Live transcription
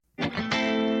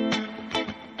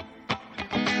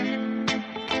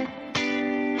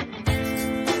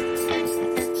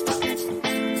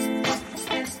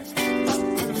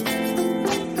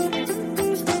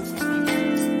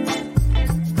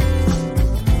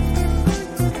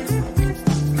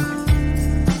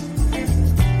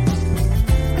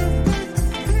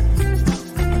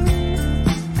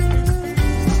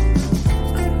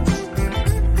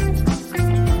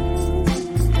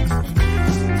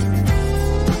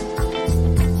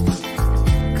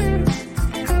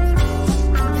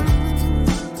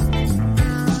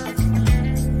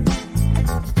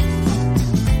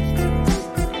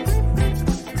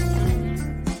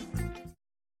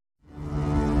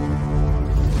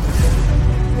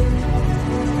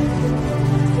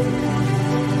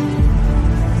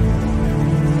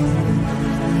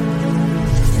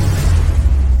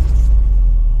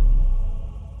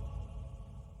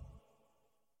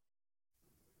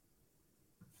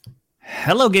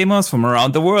Hello gamers from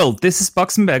around the world, this is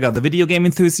Boxenberger, the video game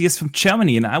enthusiast from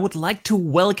Germany, and I would like to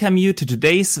welcome you to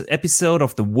today's episode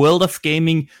of The World of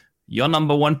Gaming, your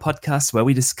number one podcast where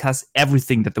we discuss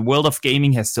everything that the world of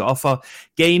gaming has to offer,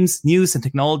 games, news, and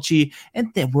technology.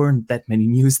 And there weren't that many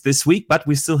news this week, but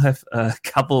we still have a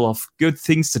couple of good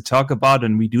things to talk about,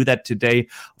 and we do that today,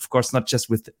 of course, not just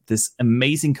with this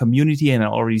amazing community, and I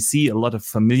already see a lot of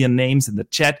familiar names in the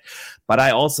chat, but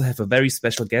I also have a very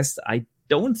special guest. I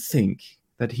don't think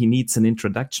that he needs an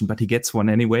introduction, but he gets one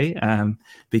anyway,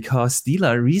 because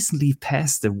Dila recently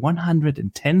passed the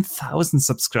 110,000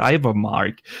 subscriber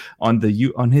mark on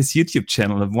his YouTube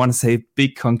channel. I want to say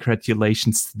big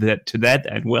congratulations to that,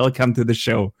 and welcome to the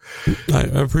show. I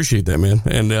appreciate that, man.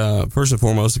 And first and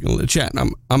foremost, chat.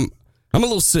 I'm a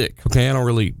little sick. Okay, I don't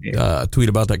really tweet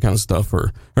about that kind of stuff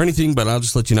or anything, but I'll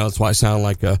just let you know that's why I sound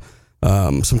like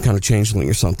some kind of changeling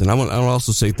or something. I want to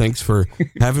also say thanks for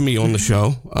having me on the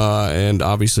show. And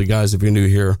obviously, guys, if you're new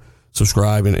here,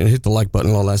 subscribe and hit the like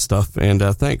button and all that stuff. And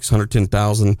thanks,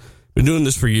 110,000. Been doing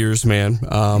this for years, man.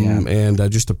 And I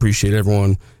just appreciate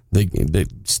everyone that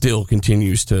still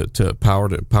continues to power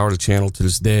the channel to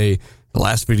this day. The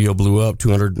last video blew up,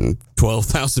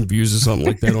 212,000 views or something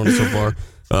like that on it so far.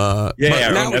 But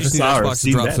now we just need Xbox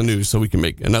to drop some news so we can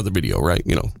make another video, right?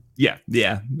 You know.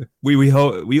 Yeah. We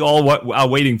all are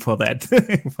waiting for that.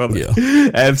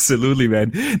 Yeah. Absolutely,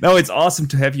 man. No, it's awesome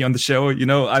to have you on the show. You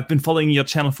know, I've been following your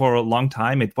channel for a long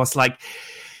time. It was like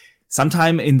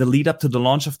sometime in the lead up to the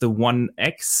launch of the One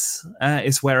X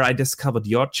is where I discovered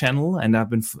your channel, and I've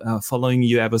been following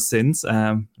you ever since.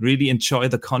 Really enjoy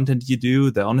the content you do,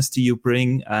 the honesty you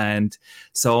bring, and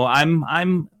so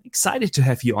I'm excited to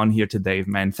have you on here today,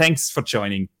 man. Thanks for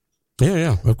joining.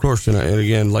 Yeah, of course. And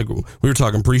again, like we were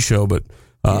talking pre-show, but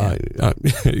I'm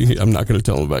not going to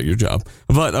tell them about your job.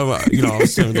 But, I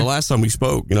was saying the last time we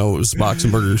spoke, it was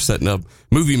Boxenberger setting up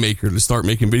Movie Maker to start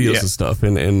making videos and stuff.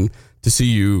 And to see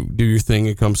you do your thing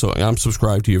and come, so I'm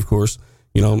subscribed to you, of course.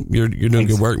 You're doing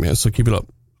good work, man. So keep it up.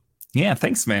 Yeah,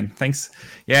 thanks, man. Thanks.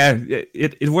 Yeah,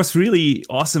 it was really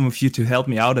awesome of you to help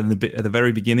me out at the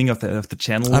very beginning of the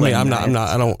channel. I mean, I'm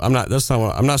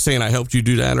not saying I helped you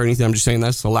do that or anything. I'm just saying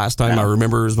that's the last time I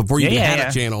remember is before you had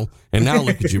a channel. And now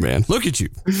look at you, man. Look at you.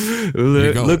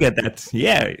 Look at that.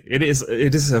 Yeah,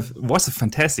 was a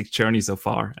fantastic journey so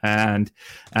far, and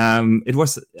it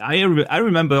was. I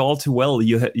remember all too well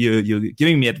you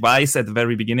giving me advice at the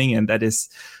very beginning, and that is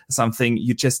something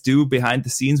you just do behind the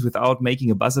scenes without making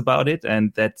a buzz about it,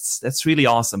 and that's really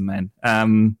awesome, man.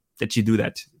 That you do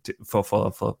that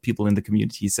for people in the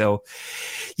community. So,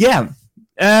 yeah,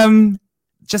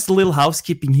 just a little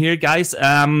housekeeping here, guys.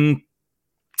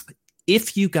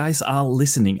 If you guys are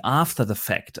listening after the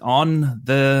fact on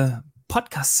the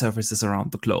podcast services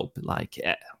around the globe, like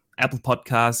Apple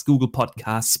Podcasts, Google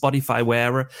Podcasts, Spotify,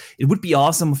 wherever, it would be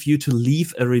awesome of you to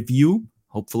leave a review.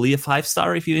 Hopefully a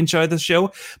 5-star if you enjoy the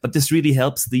show. But this really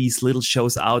helps these little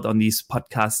shows out on these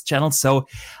podcast channels. So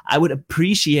I would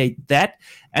appreciate that.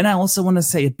 And I also want to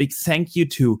say a big thank you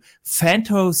to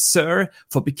Fanto Sir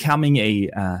for becoming a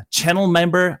channel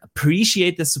member.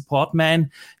 Appreciate the support,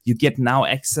 man. You get now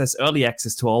early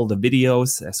access to all the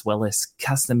videos, as well as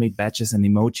custom-made badges and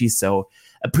emojis. So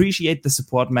appreciate the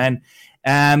support, man.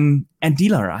 And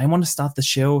Dealer, I want to start the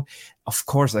show, of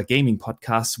course, a gaming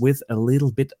podcast, with a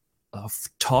little bit of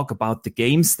talk about the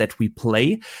games that we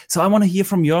play. So I want to hear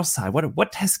from your side.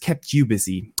 What has kept you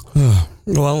busy?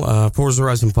 Well, Forza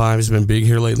Horizon 5 has been big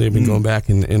here lately. I've been going back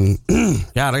and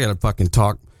God, I got to fucking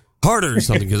talk harder or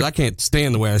something because I can't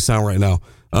stand the way I sound right now.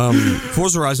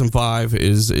 Forza Horizon 5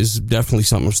 is definitely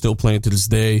something I'm still playing to this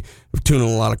day. We're tuning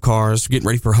a lot of cars, getting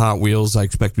ready for Hot Wheels. I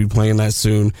expect to be playing that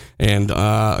soon. And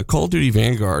Call of Duty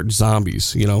Vanguard,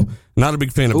 Zombies, Not a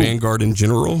big fan of Vanguard in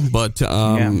general, but,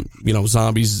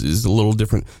 Zombies is a little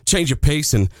different. Change of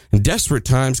pace and desperate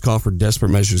times call for desperate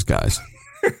measures, guys.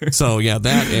 So, yeah,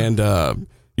 that and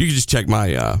you can just check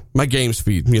my games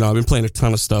feed. I've been playing a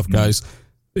ton of stuff, guys.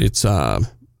 It's I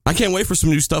can't wait for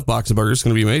some new stuff, Boxenberger. It's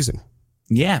going to be amazing.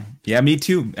 Yeah, me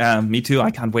too.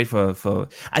 I can't wait for.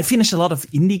 I finished a lot of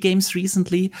indie games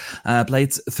recently.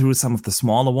 Played through some of the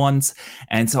smaller ones,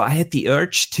 and so I had the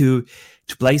urge to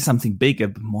play something big,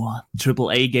 a more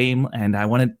AAA game, and I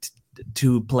wanted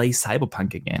to play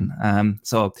Cyberpunk again.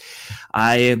 So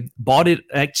I bought it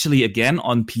actually again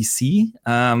on PC.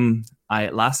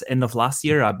 end of last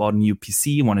year, I bought a new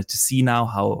PC, wanted to see now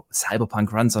how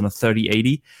Cyberpunk runs on a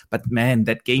 3080. But man,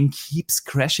 that game keeps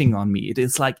crashing on me. It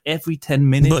is like every 10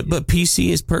 minutes. But PC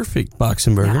is perfect,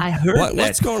 Boxenberger. Yeah, I heard that.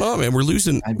 What's going on, man? We're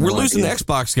losing the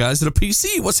Xbox guys to the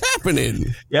PC. What's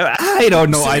happening? Yeah, I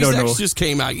don't know. Series X just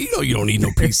came out. You don't need no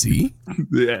PC.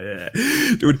 Yeah.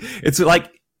 Dude, it's like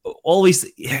always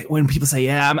when people say,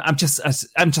 "Yeah, I'm just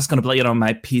gonna play it on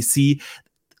my PC."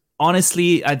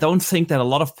 Honestly, I don't think that a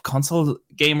lot of console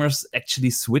gamers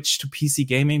actually switch to PC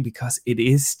gaming because it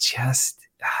is just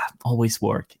always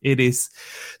work. It is.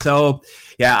 So,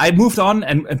 yeah, I moved on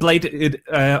and played it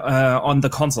on the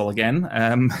console again.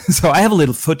 So I have a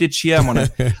little footage here.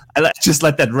 Just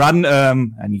let that run.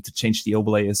 I need to change the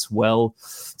overlay as well.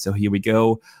 So here we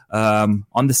go.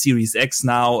 On the Series X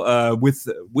now with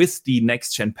the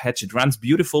next gen patch, it runs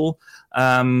beautiful.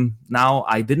 Now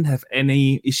I didn't have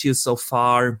any issues so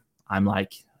far. I'm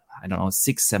like, I don't know,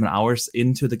 6-7 hours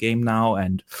into the game now,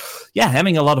 and yeah,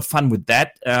 having a lot of fun with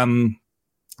that. And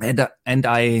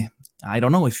I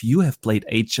don't know if you have played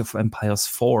Age of Empires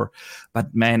 4,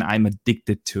 but man, I'm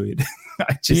addicted to it.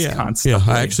 I just can't stop.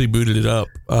 Yeah, I actually booted it up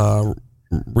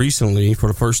recently for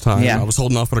the first time. Yeah. I was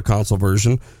holding off for the console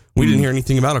version. We didn't hear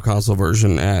anything about a console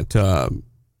version at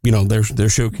their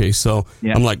showcase. So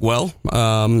I'm like, well,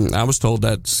 I was told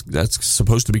that's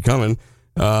supposed to be coming.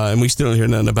 And we still don't hear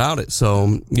nothing about it.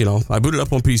 So, I booted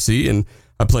up on PC and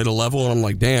I played a level and I'm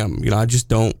like, damn,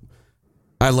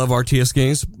 I love RTS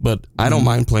games, but I don't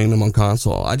mind playing them on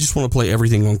console. I just want to play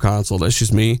everything on console. That's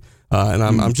just me. And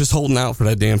I'm just holding out for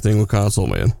that damn thing with console,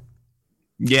 man.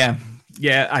 Yeah.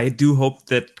 Yeah, I do hope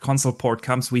that console port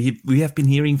comes. We have been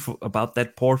hearing about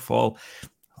that port for,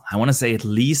 I want to say, at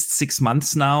least 6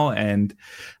 months now, and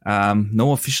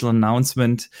no official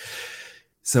announcement.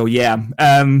 So yeah,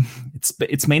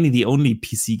 it's mainly the only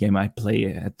PC game I play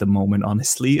at the moment,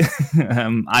 honestly.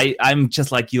 I'm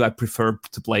just like you. I prefer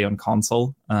to play on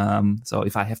console. So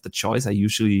if I have the choice, I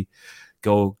usually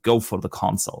go for the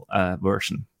console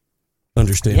version.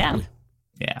 Understandably.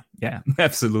 Yeah,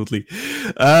 absolutely.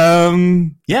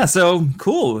 So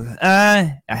cool.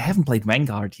 I haven't played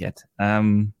Vanguard yet.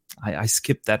 I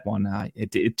skipped that one.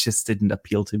 It just didn't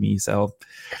appeal to me. So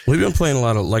we've been playing a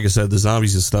lot of, like I said, the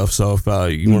zombies and stuff. So if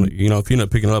you want to, if you're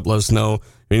not picking it up, let us know.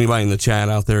 Anybody in the chat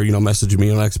out there, message me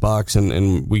on Xbox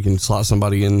and we can slot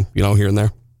somebody in, here and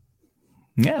there.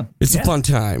 Yeah, it's a fun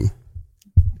time.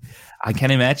 I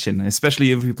can imagine,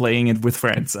 especially if you're playing it with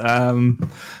friends.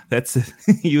 That's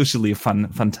usually a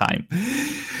fun time.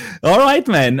 All right,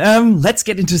 man. Let's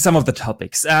get into some of the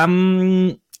topics.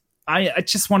 I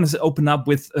just want to open up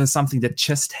with something that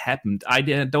just happened. I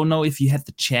don't know if you had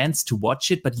the chance to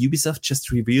watch it, but Ubisoft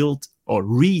just revealed or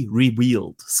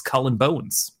re-revealed Skull and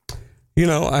Bones.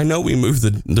 I know we moved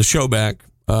the show back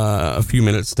a few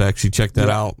minutes to actually check that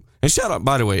out. And shout out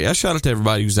to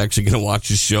everybody who's actually going to watch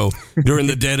this show during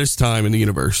the deadest time in the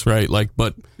universe, right?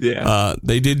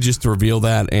 They did just reveal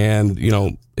that, and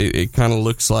it kind of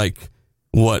looks like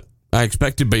what I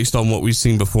expected based on what we've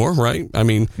seen before, right? I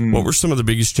mean, what were some of the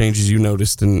biggest changes you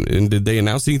noticed, and did they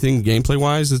announce anything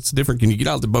gameplay-wise that's different? Can you get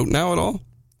out of the boat now at all?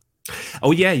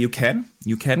 Oh yeah, you can.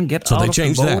 You can get so out they of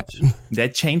changed the boat. That. They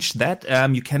changed that.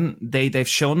 You can. They've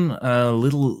shown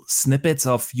little snippets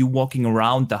of you walking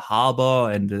around the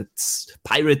harbor and its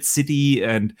pirate city,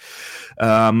 and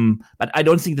but I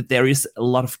don't think that there is a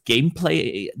lot of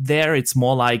gameplay there. It's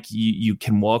more like you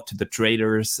can walk to the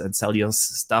traders and sell your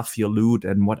stuff, your loot,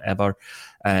 and whatever,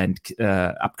 and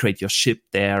upgrade your ship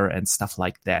there and stuff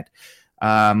like that.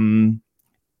 I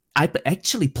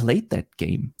actually played that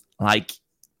game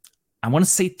I want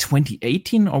to say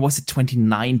 2018 or was it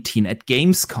 2019 at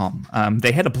Gamescom.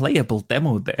 They had a playable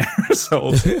demo there.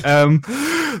 So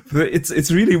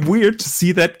it's really weird to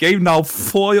see that game now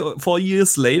 4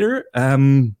 years later.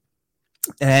 The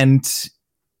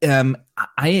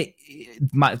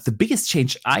biggest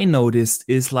change I noticed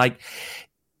is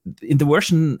in the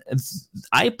version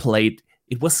I played,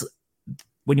 it was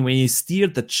when you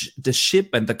steered the ship,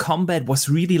 and the combat was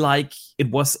really like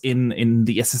it was in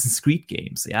the Assassin's Creed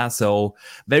games. Yeah, so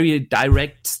very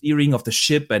direct steering of the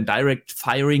ship and direct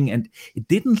firing, and it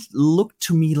didn't look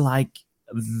to me like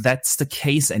that's the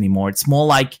case anymore. It's more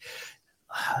like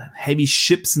heavy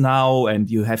ships now, and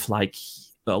you have a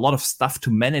lot of stuff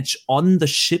to manage on the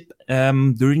ship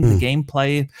during the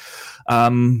gameplay.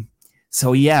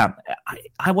 So yeah,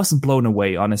 I wasn't blown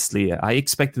away, honestly. I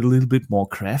expected a little bit more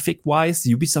graphic-wise.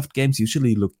 Ubisoft games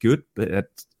usually look good,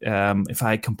 but if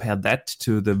I compare that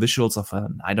to the visuals of,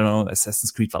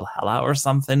 Assassin's Creed Valhalla or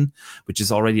something, which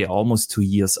is already almost 2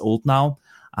 years old now,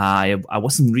 I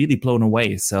wasn't really blown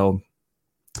away. So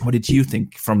What did you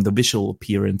think from the visual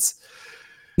appearance?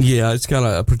 Yeah, it's got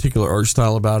a particular art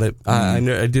style about it.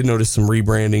 I did notice some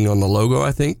rebranding on the logo,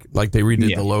 I think. Like they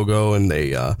redid the logo, and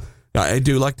I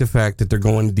do like the fact that they're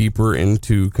going deeper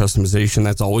into customization.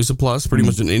 That's always a plus, pretty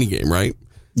much in any game, right?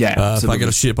 Yeah. If I get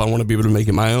a ship, I want to be able to make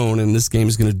it my own, and this game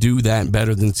is going to do that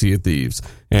better than Sea of Thieves.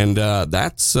 And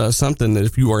that's something that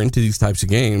if you are into these types of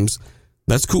games,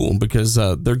 that's cool, because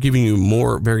they're giving you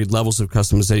more varied levels of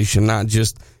customization, not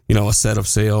just, a set of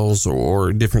sails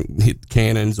or different hit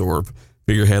cannons or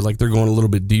figurehead. Like they're going a little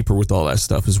bit deeper with all that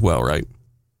stuff as well, right?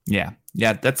 Yeah,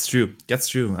 that's true. That's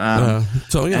true.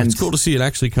 It's cool to see it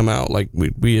actually come out. Like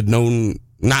we had known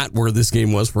not where this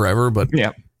game was forever, but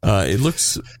it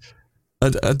looks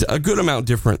a good amount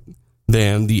different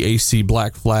than the AC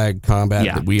Black Flag combat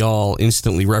that we all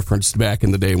instantly referenced back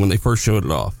in the day when they first showed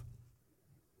it off.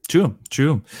 True.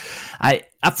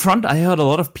 Up front, I heard a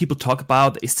lot of people talk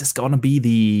about, is this going to be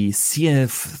the Sea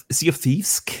of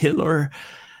Thieves killer?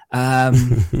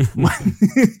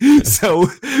 So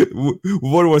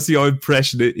what was your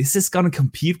impression? Is this going to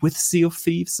compete with Sea of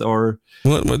Thieves, or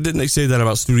what didn't they say that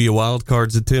about Studio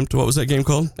Wildcard's attempt? What was that game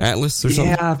called? Atlas or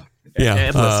something?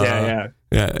 Atlas,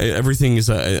 everything is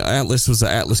Atlas was an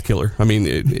Atlas killer. I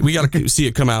mean, we got to see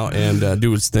it come out and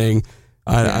do its thing.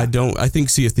 I think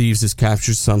Sea of Thieves has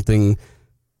captured something,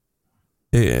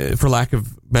 for lack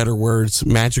of better words,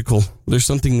 magical. There's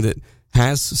something that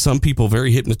has some people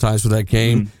very hypnotized with that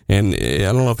game, and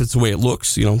I don't know if it's the way it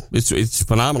looks. It's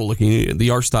phenomenal looking. The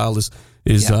art style is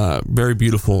very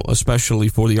beautiful, especially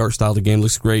for the art style. The game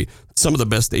looks great. Some of the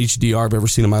best HDR I've ever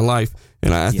seen in my life,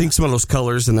 and I think some of those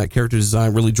colors and that character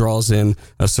design really draws in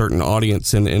a certain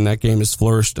audience, and that game has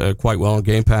flourished quite well on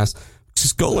Game Pass.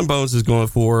 Skull and Bones is going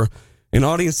for an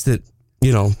audience that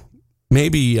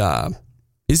maybe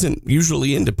isn't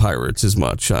usually into pirates as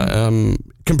much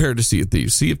compared to Sea of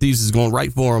Thieves. Sea of Thieves is going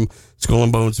right for them. Skull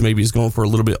and Bones maybe is going for a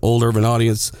little bit older of an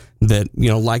audience that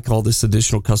like all this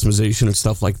additional customization and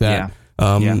stuff like that.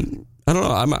 I don't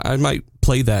know. I might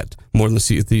play that more than the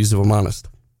Sea of Thieves, if I'm honest.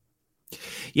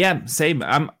 Yeah, same.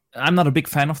 I'm not a big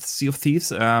fan of the Sea of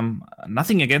Thieves.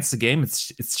 Nothing against the game.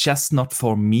 It's just not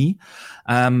for me.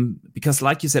 Because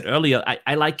like you said earlier,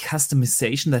 I like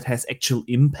customization that has actual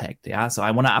impact. Yeah. So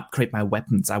I want to upgrade my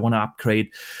weapons. I want to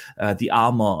upgrade the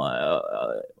armor,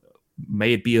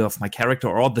 may it be of my character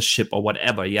or the ship or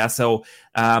whatever. Yeah. So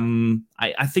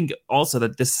I think also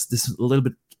that this a little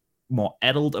bit more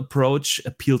adult approach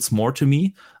appeals more to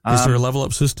me. Is there a level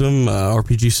up system,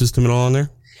 RPG system at all in there?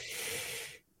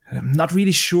 I'm not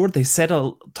really sure. They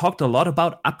talked a lot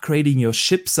about upgrading your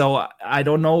ship, so I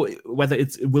don't know whether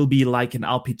it will be like an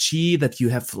RPG that you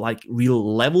have like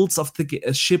real levels of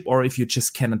the ship, or if you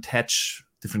just can attach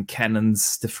different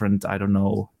cannons, different, I don't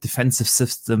know, defensive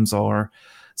systems or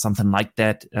something like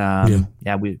that.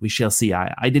 We shall see.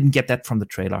 I didn't get that from the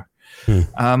trailer.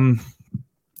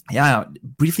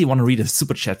 Briefly want to read a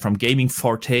super chat from Gaming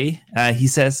Forte. He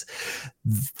says,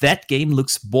 that game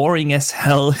looks boring as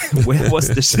hell. Where was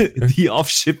the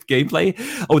off-ship gameplay?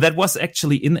 Oh, that was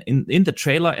actually in the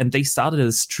trailer, and they started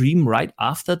a stream right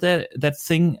after that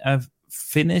thing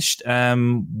finished,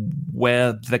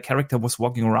 where the character was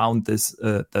walking around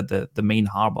the main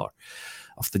harbor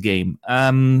of the game.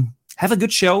 Have a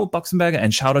good show, Boxenberger,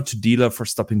 and shout out to Dealer for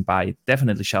stopping by.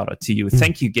 Definitely shout out to you.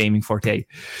 Thank you, Gaming Forte.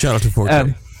 Shout out to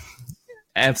Forte.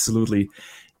 Absolutely.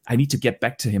 I need to get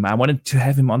back to him. I wanted to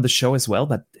have him on the show as well,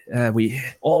 but we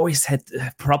always had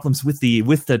problems with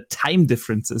the time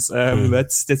differences.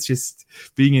 That's just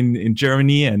being in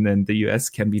Germany, and then the US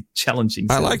can be challenging.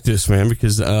 So. I like this, man,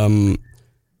 because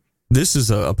this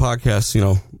is a podcast,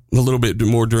 a little bit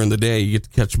more during the day. You get to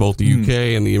catch both the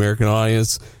UK and the American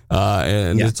audience.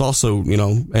 It's also,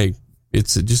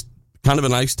 it's just kind of a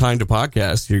nice time to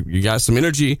podcast. You got some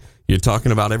energy. You're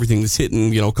talking about everything that's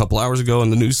hitting, a couple hours ago in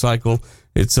the news cycle.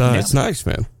 It's nice,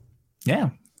 man.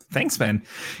 Yeah. Thanks, man.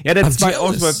 Yeah, that's my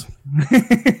also.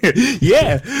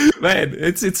 Yeah, man.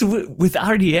 It's with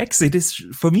RDX. It is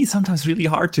for me sometimes really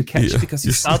hard to catch because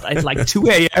you start at like 2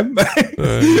 a.m.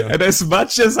 And as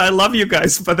much as I love you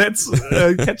guys, but that's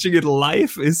catching it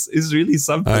live is really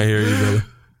something. I hear you,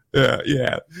 brother.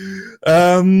 Yeah.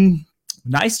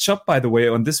 Nice job, by the way,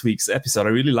 on this week's episode. I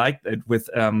really liked it with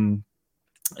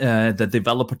the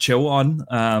developer Joe on.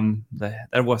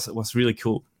 That was really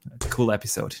cool. Cool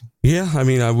episode. Yeah, I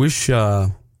mean, I wish.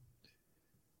 I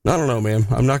don't know, man.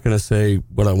 I'm not going to say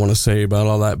what I want to say about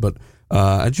all that, but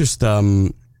I just.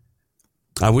 I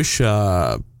wish.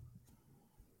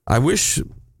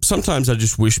 Sometimes I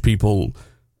just wish people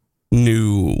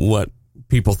knew what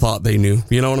people thought they knew.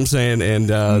 You know what I'm saying? And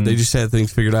they just had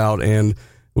things figured out, and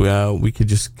we could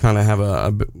just kind of have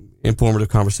informative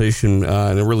conversation,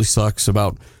 and it really sucks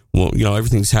about, well, you know,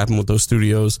 everything's happened with those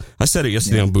studios. I said it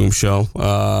yesterday on Boom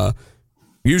Show.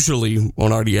 Usually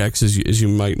on RDX, as you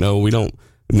might know, we don't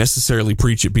necessarily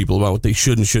preach at people about what they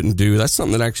should and shouldn't do. That's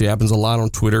something that actually happens a lot on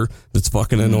Twitter. That's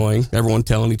fucking annoying. Everyone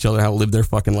telling each other how to live their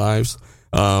fucking lives.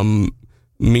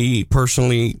 Me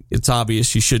personally, it's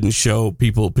obvious you shouldn't show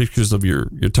people pictures of your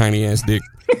tiny ass dick,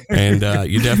 and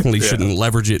you definitely shouldn't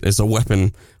leverage it as a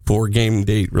weapon for game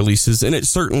date releases. And it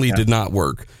certainly did not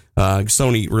work.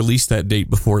 Sony released that date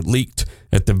before it leaked,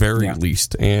 at the very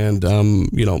least, and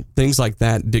you know, things like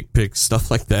that, dick pics,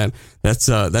 stuff like that.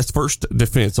 That's first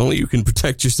defense. Only you can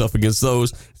protect yourself against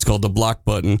those. It's called the block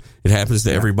button. It happens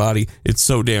to everybody. It's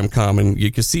so damn common.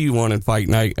 You can see one in Fight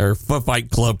Night or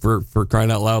Fight Club for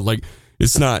crying out loud. Like,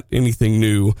 it's not anything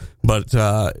new, but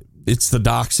it's the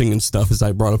doxing and stuff, as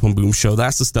I brought up on Boom Show.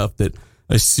 That's the stuff that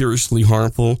is seriously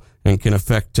harmful and can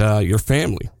affect your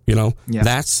family. You know,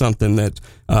 that's something that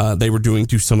they were doing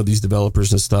to some of these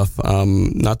developers and stuff.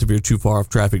 Not to veer too far off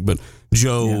traffic, but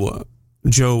Joe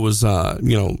was,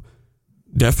 you know,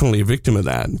 definitely a victim of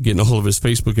that, getting a hold of his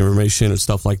Facebook information and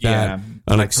stuff like that.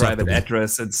 Like private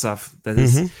address and stuff. That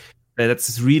is,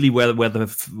 that's really where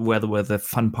the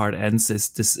fun part ends.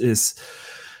 This is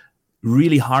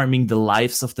really harming the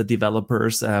lives of the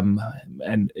developers, and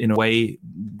in a way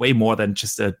more than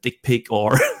just a dick pic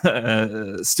or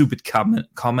a stupid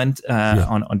comment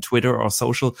on Twitter or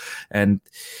social. And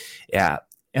I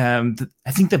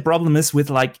think the problem is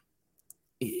with, like,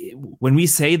 when we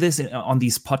say this on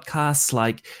these podcasts,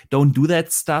 like, don't do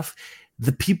that stuff,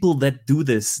 the people that do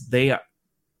this,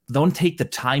 don't take the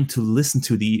time to listen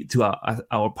to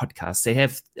our podcast. They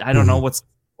have, I don't know what's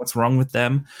wrong with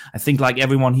them. I think, like,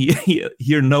 everyone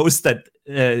here knows that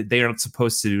they aren't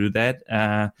supposed to do that.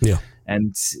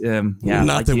 And not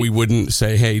like that we wouldn't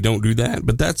say, hey, don't do that,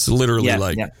 but that's literally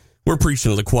we're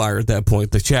preaching to the choir at that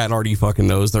point. The chat already fucking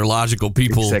knows. They're logical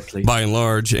people by and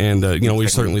large, and you know, we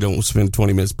certainly don't spend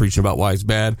 20 minutes preaching about why it's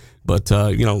bad. But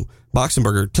you know,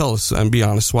 Boxenberger, tell us and be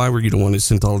honest, why were you the one that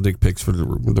sent all the dick pics for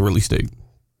the release date?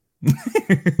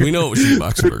 We know it was you,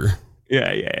 Boxenberger.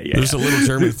 Yeah. There's a little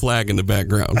German flag in the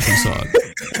background. We saw it.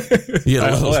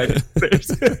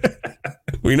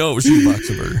 We know it was you,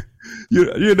 Boxenberger.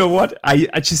 You know what?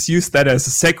 I just used that as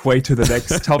a segue to the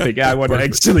next topic I want to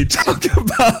actually talk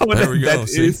about. There we go.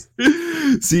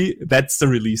 See, that's the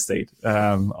release date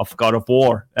of God of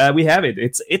War. We have it.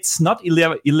 It's not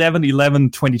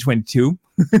 11/11/2022.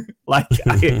 Like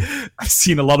I've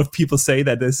seen a lot of people say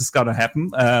that this is gonna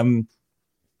happen.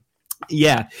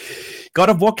 God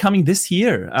of War coming this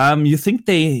year. You think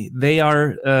they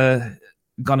are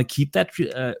gonna keep that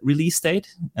release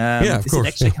date? Of is course. It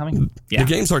actually coming? The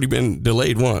game's already been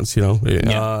delayed once. You know,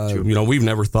 you know, we've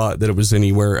never thought that it was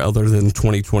anywhere other than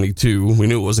 2022. We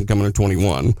knew it wasn't coming in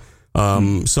 21.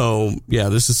 So yeah,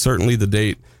 this is certainly the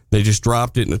date. They just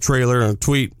dropped it in a trailer and a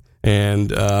tweet,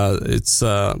 and it's.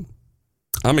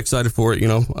 I'm excited for it. You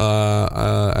know,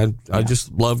 I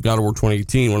just love God of War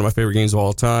 2018, one of my favorite games of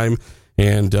all time.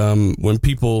 And when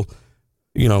people,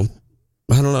 you know,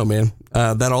 I don't know, man.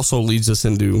 That also leads us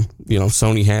into, you know,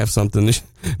 Sony have something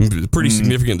pretty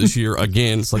significant this year.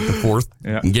 Again, it's like the fourth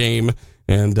game,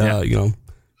 and you know,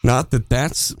 not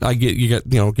that's I get you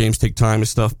know, games take time and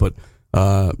stuff, but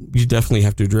you definitely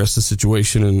have to address the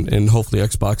situation, and hopefully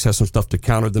Xbox has some stuff to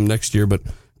counter them next year. But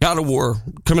God of War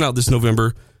coming out this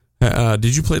November.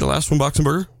 Did you play the last one,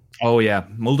 Boxenberger? Oh yeah,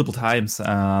 multiple times.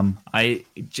 I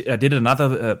did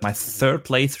another my third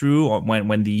playthrough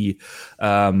when the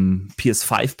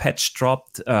PS5 patch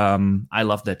dropped. I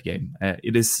love that game.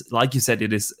 It is, like you said,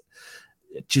 it is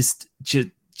just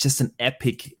an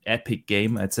epic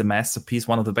game. It's a masterpiece,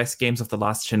 one of the best games of the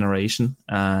last generation.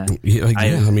 I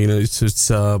mean, it's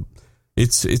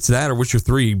that or Witcher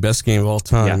 3, best game of all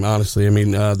time. Honestly, I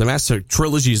mean, the Master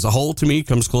Trilogy as a whole to me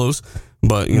comes close,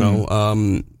 but you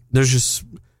know, there's just.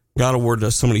 God of War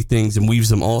does so many things and weaves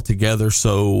them all together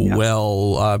so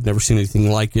well. I've never seen anything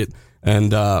like it.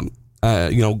 And,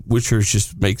 you know, Witcher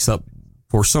just makes up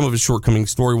for some of its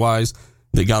shortcomings story-wise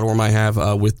that God of War might have,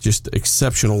 with just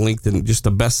exceptional length and just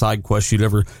the best side quest you'd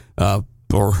ever,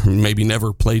 or maybe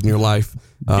never played in your life.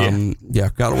 God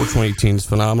of War 2018 is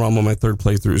phenomenal. I'm on my third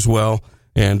playthrough as well.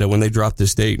 And when they dropped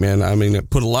this date, man, I mean, it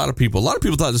put a lot of people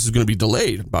thought this was going to be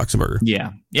delayed, Boxenberger.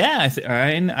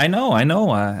 I know.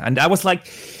 And I was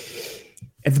like,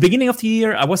 at the beginning of the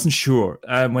year, I wasn't sure.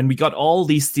 When we got all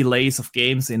these delays of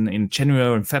games in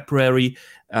January and February,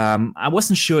 I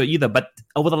wasn't sure either. But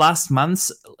over the last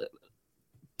months,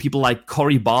 people like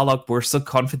Cory Barlog were so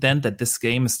confident that this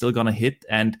game is still going to hit.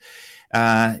 And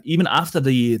even after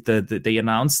they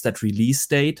announced that release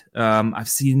date, I've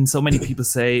seen so many people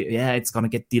say, yeah, it's going to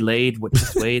get delayed.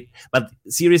 Just wait. But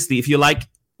seriously, if you like,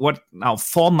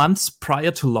 4 months prior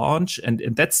to launch, and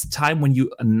that's the time when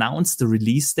you announce the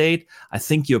release date, I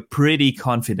think you're pretty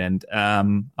confident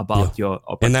about your.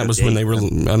 And that was when they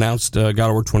announced God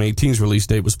of War 2018's release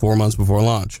date was 4 months before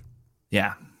launch.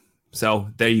 Yeah. So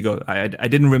there you go. I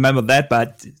didn't remember that,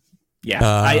 but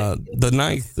yeah. The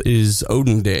 9th is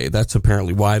Odin Day. That's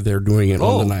apparently why they're doing it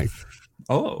on the 9th.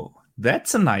 Oh,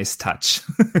 that's a nice touch.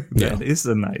 That is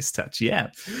a nice touch.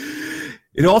 Yeah.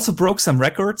 It also broke some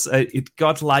records. It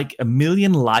got like 1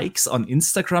 million likes on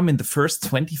Instagram in the first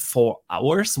 24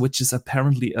 hours, which is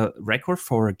apparently a record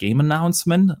for a game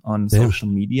announcement on social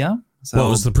media. So,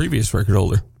 what was the previous record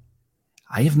holder?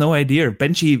 I have no idea.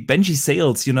 Bungie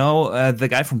Sales, the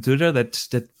guy from Twitter that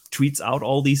tweets out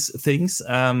all these things.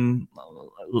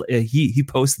 He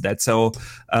posted that. So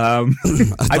I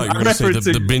thought you were going to say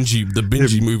the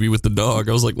Bungie movie with the dog.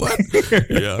 I was like, what?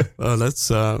 Yeah, that's.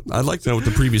 I'd like to know what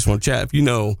the previous one. Chat, if you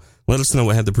know, let us know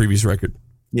what had the previous record.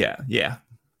 Yeah.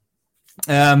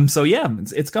 So yeah,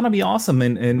 it's gonna be awesome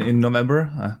in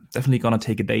November. Definitely gonna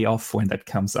take a day off when that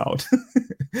comes out.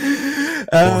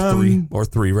 or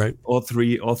three, right? Or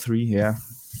three. Yeah.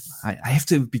 I have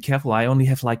to be careful. I only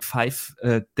have like 5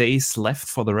 days left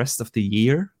for the rest of the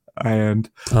year. And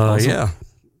what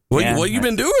you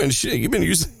been doing? Shit, you've been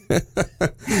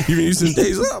using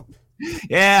days up.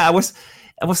 Yeah, I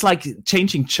was like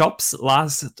changing jobs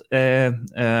last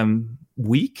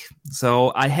week,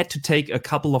 so I had to take a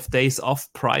couple of days off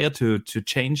prior to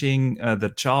changing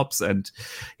the jobs, and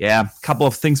a couple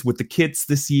of things with the kids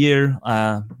this year.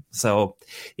 So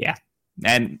yeah,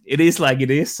 and it is like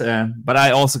it is. But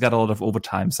I also got a lot of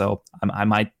overtime, so I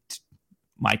might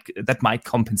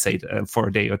compensate for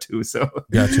a day or two. So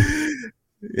gotcha.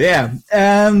 Yeah.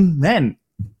 Then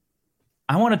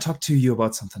I want to talk to you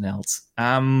about something else.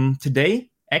 Today,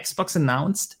 Xbox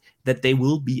announced that they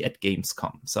will be at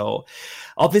Gamescom. So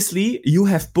obviously you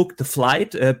have booked the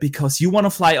flight because you want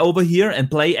to fly over here and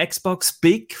play Xbox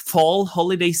big fall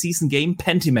holiday season game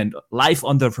Pentiment live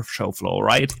on the show floor,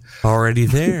 right? Already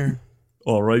there.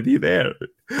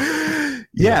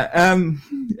 Yeah,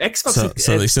 Xbox.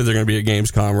 So they said they're going to be at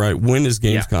Gamescom, right? When is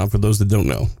Gamescom, for those that don't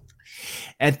know?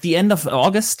 At the end of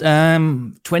August,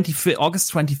 August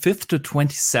 25th to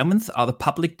 27th are the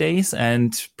public days,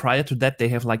 and prior to that, they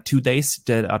have like 2 days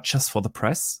that are just for the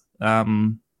press.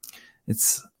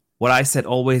 It's what I said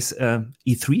always.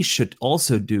 E3 should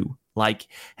also do, like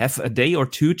have a day or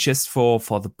two just for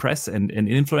the press and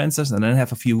influencers, and then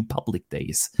have a few public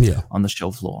days on the show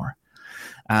floor.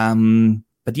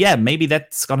 But yeah, maybe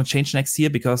that's going to change next year,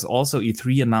 because also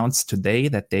E3 announced today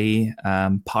that they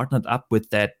partnered up with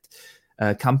that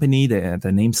company,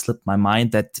 the name slipped my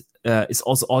mind, that is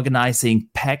also organizing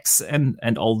PAX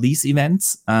and all these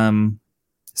events.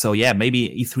 So yeah, maybe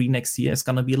E3 next year is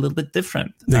going to be a little bit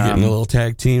different. They're getting a little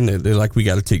tag team. They're like, we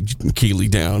got to take Keighley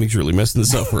down. He's really messing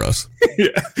this up for us.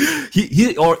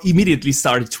 He immediately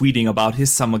started tweeting about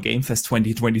his Summer Game Fest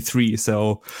 2023.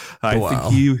 So I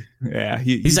think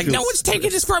he's like, no one's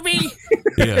taking this from me.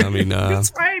 Yeah, I mean,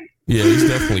 it's fine. Yeah, he's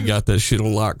definitely got that shit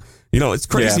on lock. It's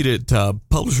crazy that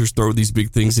publishers throw these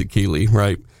big things at Keighley,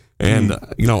 right? And,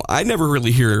 I never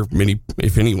really hear many,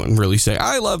 if anyone, really say,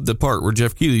 I love the part where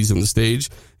Jeff Keighley's on the stage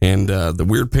and the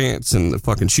weird pants and the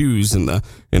fucking shoes and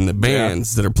the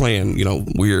bands that are playing,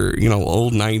 weird,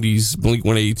 old 90s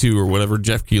Blink-182 or whatever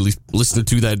Jeff Keighley's listening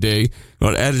to that day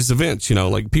at his events.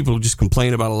 Like people just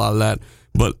complain about a lot of that.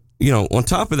 But, on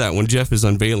top of that, when Jeff is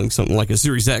unveiling something like a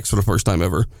Series X for the first time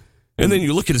ever, and then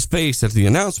you look at his face at the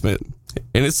announcement,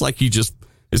 and it's like he just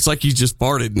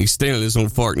farted and he's standing in his own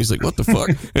fart and he's like, what the fuck?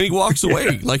 And he walks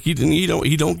away like he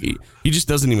just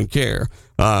doesn't even care.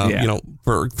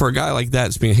 For a guy like that,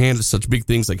 it's being handed such big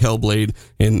things like Hellblade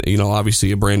and,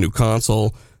 obviously a brand new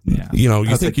console,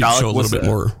 you think you'd show a little bit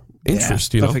more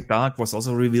interest, Perfect Dark was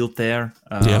also revealed there.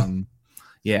 What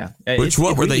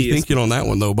were they thinking on that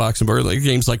one though, Boxenberg? Like, the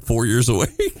game's like 4 years away.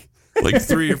 Like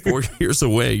 3 or 4 years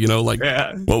away,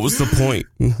 what was the point?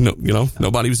 No,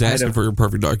 nobody was asking for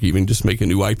Perfect Dark, even just make a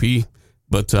new IP,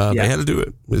 but they had to do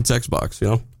it. It's Xbox,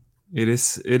 It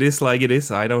is like it is.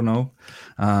 I don't know.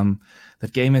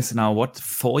 That game is now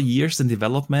 4 years in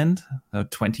development.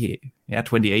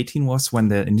 2018 was when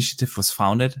the initiative was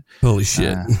founded. Holy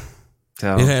shit!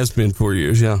 So, it has been 4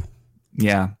 years. Yeah.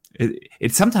 Yeah.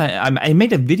 It's sometimes I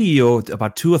made a video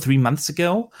about 2 or 3 months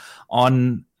ago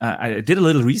on. I did a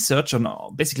little research on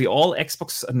basically all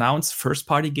Xbox announced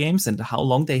first-party games and how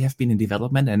long they have been in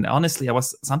development. And honestly, I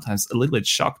was sometimes a little bit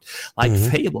shocked. Like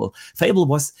Fable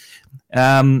was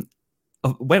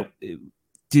Well,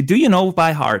 do you know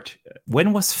by heart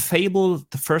when was Fable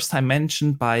the first time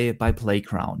mentioned by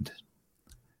Playground?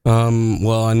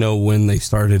 Well, I know when they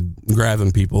started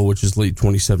grabbing people, which is late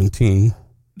 2017.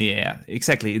 Yeah,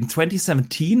 exactly. In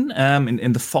 2017,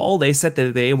 in the fall, they said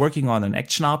that they're working on an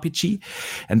action RPG,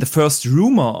 and the first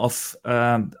rumor of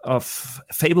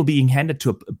Fable being handed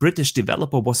to a British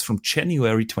developer was from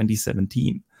January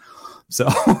 2017. So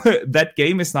that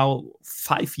game is now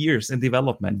 5 years in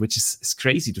development, which is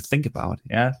crazy to think about.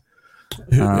 Yeah.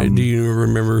 Do you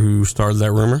remember who started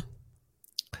that rumor?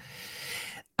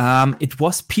 It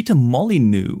was Peter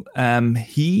Molyneux.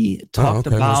 He talked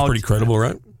about. That's pretty credible,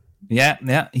 right?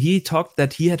 Yeah. He talked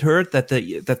that he had heard that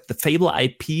the Fable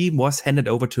IP was handed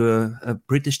over to a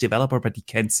British developer, but he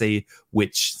can't say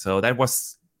which. So that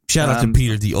was shout out to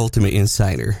Peter, the ultimate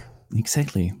insider.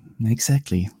 Exactly.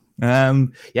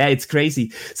 Yeah, it's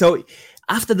crazy. So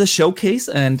after the showcase,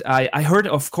 and I heard,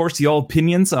 of course, your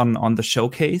opinions on the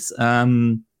showcase.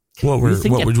 What'd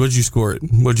you score it?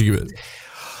 What'd you give it?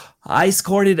 I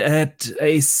scored it at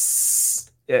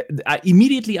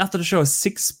immediately after the show,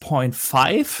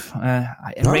 6.5.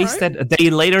 I raised that a day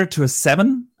later to a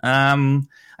 7. I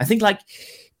think like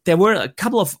there were a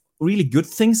couple of really good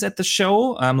things at the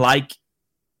show, like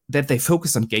that they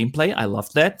focused on gameplay. I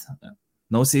loved that.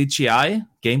 No CGI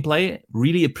gameplay.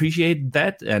 Really appreciate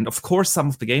that. And of course, some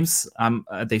of the games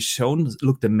they shown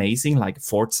looked amazing, like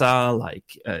Forza,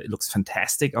 it looks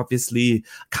fantastic, obviously.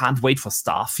 Can't wait for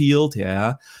Starfield,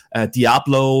 yeah.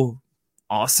 Diablo,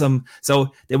 awesome.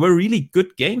 So there were really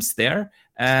good games there,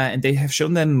 and they have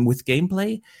shown them with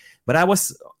gameplay. But I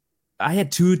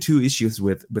had two issues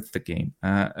with the game,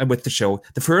 with the show.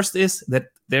 The first is that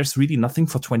there's really nothing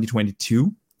for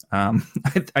 2022.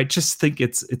 I just think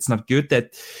it's not good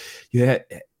that you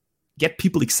get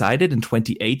people excited in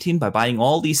 2018 by buying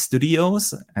all these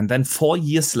studios, and then 4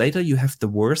 years later you have the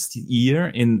worst year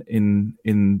in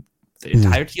the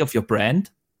entirety of your brand.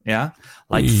 Yeah,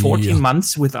 14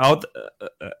 months without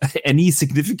any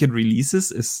significant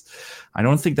releases is. I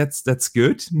don't think that's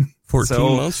good.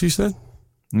 14 months, you said?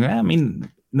 Yeah, I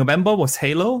mean November was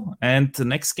Halo, and the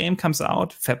next game comes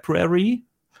out February.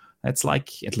 That's like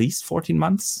at least 14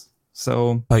 months.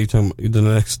 So you talking the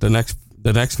next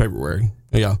February?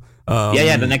 Yeah.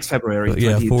 The next February.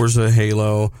 Yeah, Forza,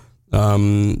 Halo.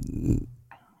 Yeah.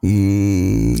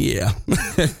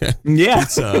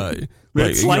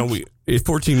 It's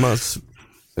 14 months.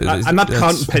 I'm not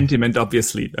counting Pentiment,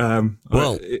 obviously.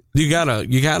 You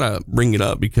gotta bring it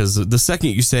up, because the second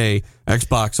you say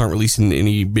Xbox aren't releasing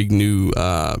any big new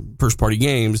first party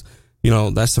games,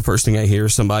 that's the first thing I hear,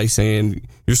 somebody saying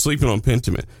you're sleeping on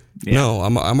Pentiment. Yeah. No,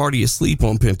 I'm already asleep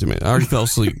on Pentiment. I already fell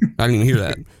asleep. I didn't even hear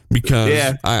that,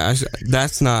 because I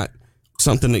that's not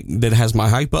something that has my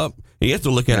hype up. You have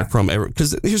to look at it from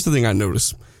because here's the thing I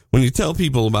notice. When you tell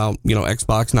people about,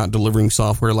 Xbox not delivering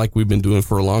software like we've been doing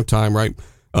for a long time, right?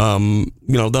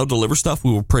 They'll deliver stuff.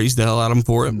 We will praise the hell out of them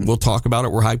for it. We'll talk about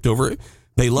it. We're hyped over it.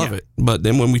 They love it. But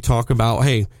then when we talk about,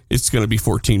 hey, it's going to be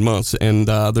 14 months and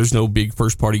there's no big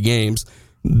first party games,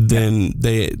 then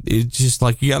it's just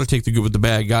like, you got to take the good with the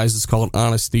bad, guys. It's called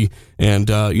honesty. And,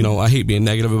 I hate being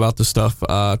negative about this stuff.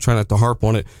 Try not to harp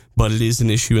on it, but it is an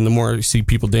issue. And the more I see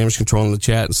people damage control in the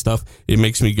chat and stuff, it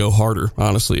makes me go harder.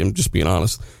 Honestly, I'm just being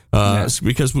honest.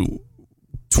 Because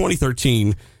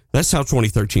 2013, that's how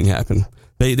 2013 happened.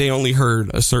 They only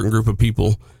heard a certain group of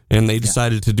people, and they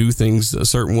decided to do things a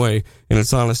certain way. And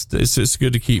it's honest. It's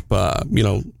good to keep,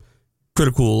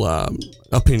 critical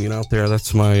opinion out there.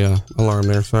 That's my alarm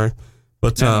there. Sorry.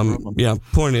 But,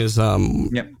 point is,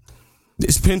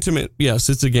 it's Pentiment. Yes,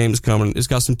 it's a game that's coming. It's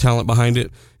got some talent behind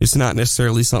it. It's not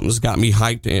necessarily something that's got me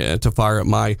hyped to fire up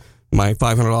my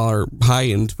 $500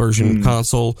 high-end version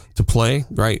console to play,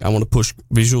 right? I want to push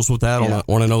visuals with that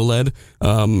on an OLED.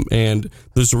 And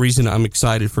there's a reason I'm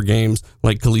excited for games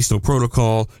like Callisto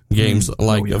Protocol, games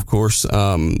of course,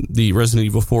 the Resident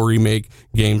Evil 4 remake,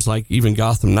 games like even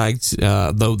Gotham Knights,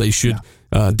 though they should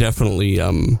definitely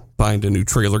find a new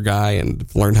trailer guy and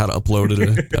learn how to upload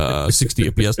it at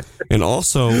 60 FPS. And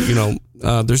also,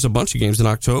 there's a bunch of games in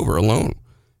October alone,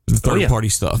 third-party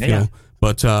stuff, you know.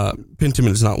 But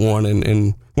Pentiment is not one,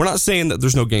 and we're not saying that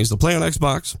there's no games to play on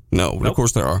Xbox. No, of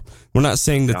course there are. We're not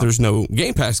saying that there's no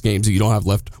Game Pass games that you don't have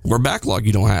left or backlog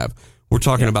you don't have. We're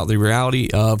talking about the reality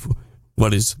of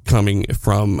what is coming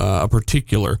from a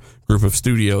particular group of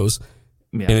studios,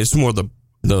 and it's more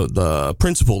the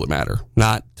principle that matter,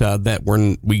 not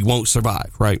that we won't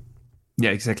survive, right? Yeah,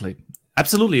 exactly.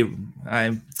 Absolutely.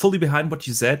 I'm fully behind what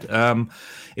you said.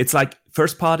 It's like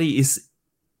first party is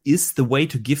is the way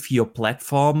to give your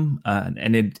platform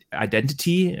an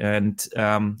identity, and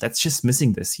that's just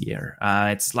missing this year.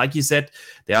 It's like you said,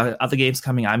 there are other games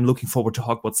coming. I'm looking forward to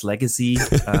Hogwarts Legacy.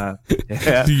 In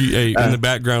the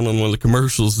background on one of the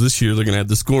commercials this year, they're going to have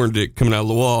the scorn dick coming out of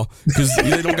the wall because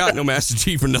they don't got no Master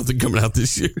Chief or nothing coming out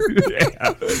this year. They're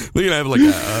going to have like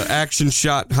a action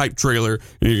shot hype trailer,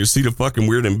 and you can see the fucking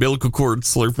weird umbilical cord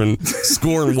slurping,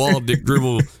 scorn wall dick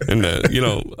dribble, and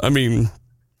I mean,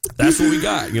 that's what we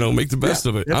got. Make the best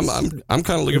of it. I'm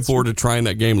kind of looking forward to trying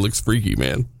that game. It looks freaky,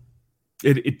 man.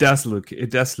 It does look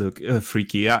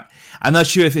freaky. Yeah, I'm not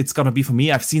sure if it's gonna be for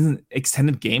me. I've seen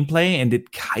extended gameplay and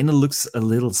it kind of looks a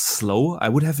little slow. I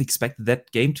would have expected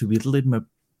that game to be a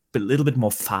little bit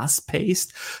more fast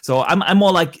paced. So I'm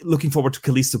more like looking forward to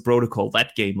Callisto Protocol.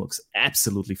 That game looks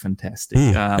absolutely fantastic.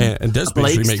 And Dead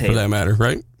Space remake for that matter,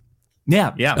 right?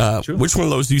 Yeah. True. Which one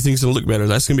of those do you think is going to look better?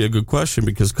 That's going to be a good question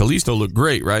because Callisto looked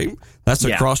great, right? That's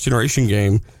a cross-generation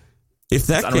game. If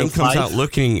that game comes out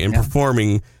looking and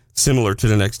performing similar to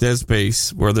the next Dead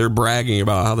Space, where they're bragging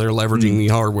about how they're leveraging the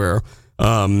hardware,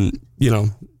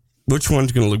 which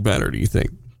one's going to look better, do you think?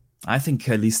 I think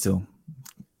Callisto.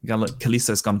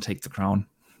 Callisto is going to take the crown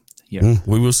here.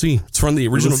 We will see. It's from the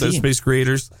original Dead Space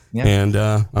creators, and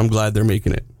I'm glad they're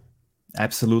making it.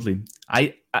 Absolutely.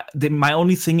 My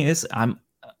only thing is I'm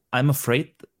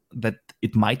afraid that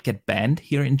it might get banned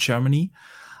here in Germany.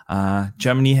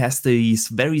 Germany has these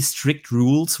very strict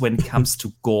rules when it comes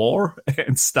to gore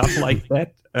and stuff like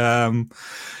that. I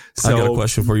got a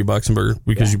question for you, Boxenberger,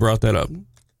 because you brought that up.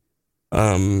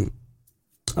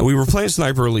 We were playing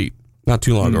Sniper Elite not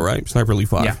too long ago, right? Sniper Elite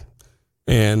 5. Yeah.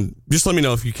 And just let me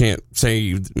know if you can't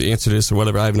answer this or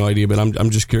whatever. I have no idea, but I'm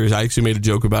just curious. I actually made a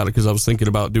joke about it because I was thinking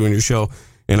about doing your show.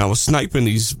 And I was sniping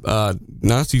these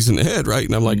Nazis in the head, right?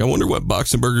 And I'm like, I wonder what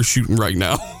Boxenberger's shooting right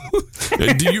now.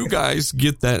 Do you guys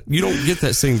get that? You don't get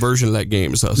that same version of that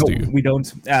game as us, do you? We don't.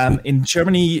 In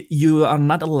Germany, you are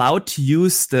not allowed to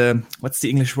use what's the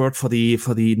English word for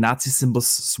the Nazi symbol,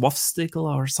 swastika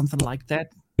or something like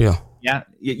that? Yeah. Yeah,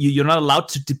 you're not allowed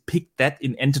to depict that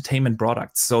in entertainment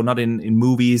products. So not in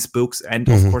movies, books, and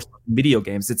of course video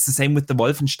games. It's the same with the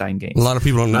Wolfenstein games. A lot of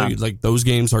people don't know, like those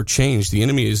games are changed. The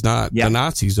enemy is not the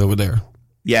Nazis over there.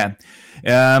 Yeah.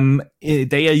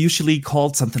 They are usually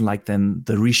called something like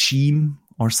the regime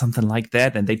or something like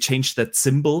that. And they changed that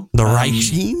symbol. The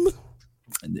regime?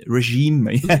 Regime.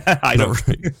 I don't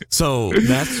know. So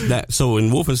that's that. So in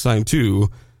Wolfenstein 2,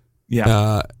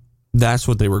 that's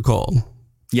what they were called.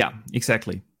 Yeah,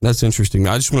 exactly. That's interesting.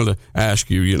 I just wanted to ask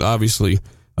you, obviously,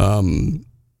 that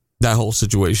whole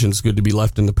situation is good to be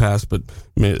left in the past, but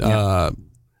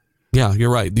you're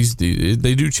right.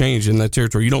 They do change in that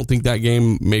territory. You don't think that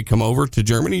game may come over to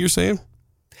Germany, you're saying?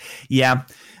 Yeah.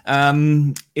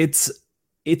 It's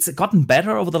gotten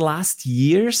better over the last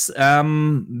years.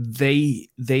 They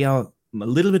are a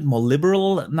little bit more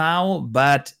liberal now,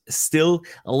 but still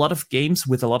a lot of games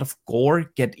with a lot of gore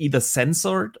get either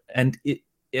censored and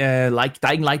like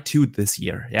Dying Light 2 this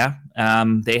year, they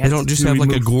don't just have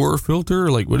like a gore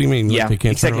filter. Like, what do you mean? Yeah, like they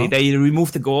can't exactly. They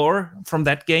remove the gore from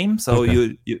that game, so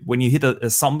you when you hit a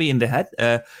zombie in the head,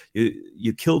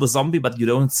 you kill the zombie, but you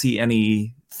don't see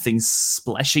any things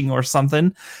splashing or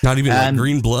something. Not even like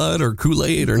green blood or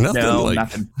Kool-Aid or nothing. No,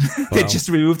 nothing. They just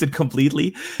removed it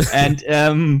completely.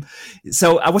 And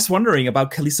so I was wondering about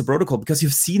Callisto Protocol because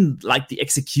you've seen like the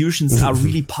executions are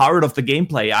really part of the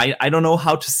gameplay. I don't know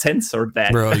how to censor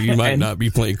that. Bro, you might not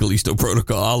be playing Callisto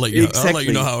Protocol. I'll let you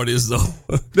know how it is though.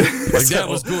 That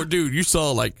was cool, dude. You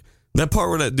saw like that part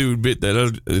where that dude bit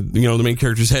that the main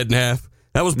character's head in half.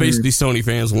 That was basically Sony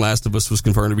fans when Last of Us was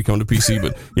confirmed to become the PC.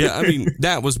 But yeah, I mean,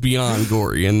 that was beyond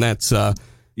gory. And that's,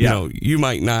 you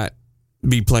might not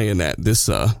be playing that this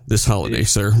holiday,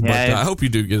 sir. But I hope you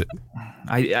do get it.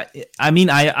 I mean,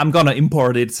 I'm going to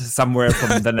import it somewhere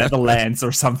from the Netherlands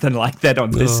or something like that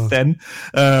on this then.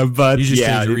 But you just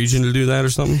change the region to do that or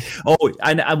something? Oh,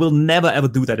 I will never, ever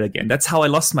do that again. That's how I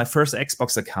lost my first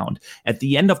Xbox account. At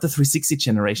the end of the 360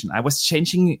 generation, I was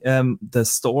changing the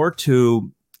store to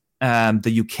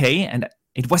the UK, and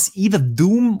it was either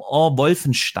Doom or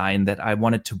Wolfenstein that I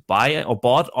wanted to buy or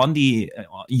bought on the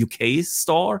UK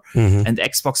store, and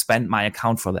Xbox banned my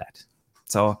account for that.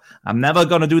 So I'm never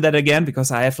going to do that again because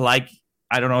I have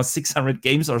 600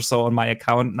 games or so on my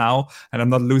account now, and I'm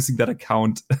not losing that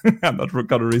account. I'm not going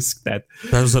to risk that.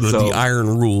 That was the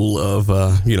iron rule of,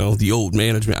 the old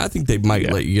management. I think they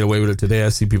might let you get away with it today. I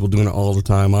see people doing it all the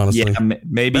time, honestly. Yeah,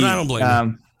 maybe. But I don't blame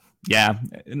them. Yeah,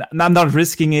 I'm not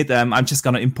risking it. I'm just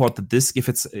gonna import the disc if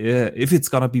it's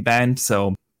gonna be banned.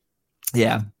 So,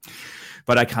 yeah,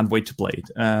 but I can't wait to play it.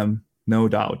 No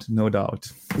doubt.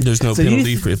 There's no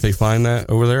penalty if they find that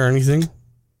over there or anything?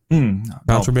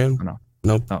 Contraband? No.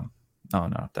 Nope.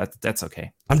 No. That's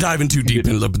okay. I'm diving too deep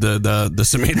into the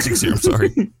semantics here. I'm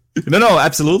sorry. No,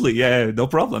 absolutely. Yeah, no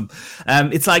problem.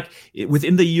 It's like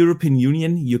within the European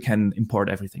Union, you can import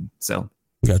everything. So,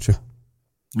 gotcha.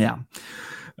 Yeah.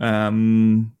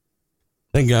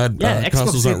 Thank God,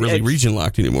 consoles aren't really region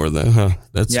locked anymore. Then, huh?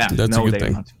 That's a good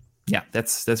thing. Not. Yeah,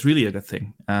 that's really a good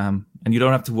thing. And you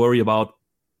don't have to worry about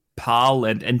PAL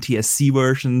and NTSC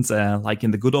versions like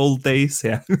in the good old days.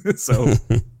 Yeah. So,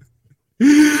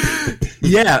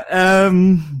 yeah.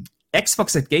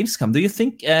 Xbox at Gamescom. Do you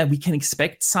think we can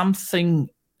expect something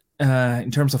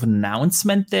in terms of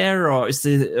announcement there, or is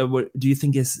do you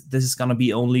think this is going to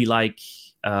be only like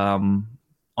on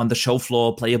the show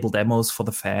floor, playable demos for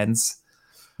the fans?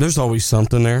 There's always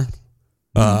something there.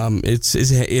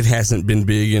 It hasn't been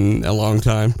big in a long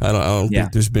time. I don't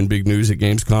think there's been big news at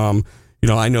Gamescom.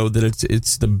 I know that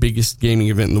it's the biggest gaming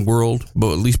event in the world,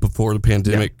 but at least before the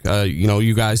pandemic,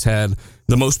 you guys had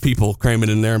the most people cramming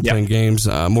in there and playing games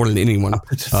more than anyone.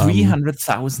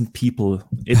 300,000 people.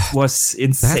 It was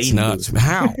insane. That's nuts.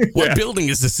 How? What building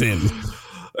is this in?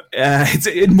 It's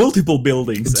in multiple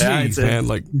buildings. Jeez, man,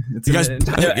 it's you guys, an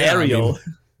entire aerial.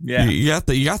 Yeah, you got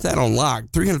that on lock.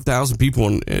 300,000 people,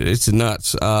 and it's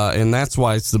nuts. And that's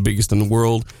why it's the biggest in the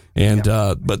world. And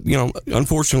but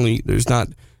unfortunately, there's not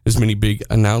as many big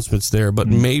announcements there. But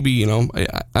maybe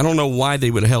I don't know why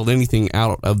they would have held anything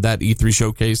out of that E3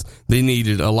 showcase. They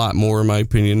needed a lot more, in my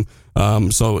opinion.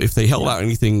 So if they held out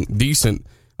anything decent,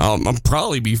 I'd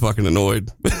probably be fucking annoyed,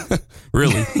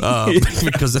 really,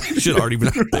 because that should already been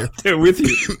out there. They're with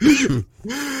you.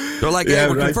 They're like, "Hey,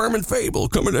 we're confirming Fable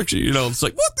coming next year." It's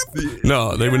like, what?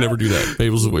 No, they would never do that.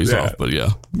 Fable's a ways off, but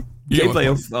gameplay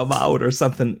of out or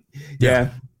something. Yeah.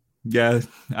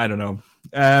 I don't know.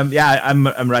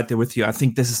 I'm right there with you. I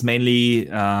think this is mainly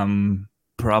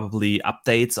probably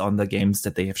updates on the games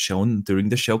that they have shown during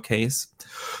the showcase.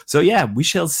 So we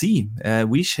shall see.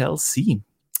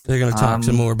 They're going to talk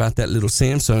some more about that little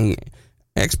Samsung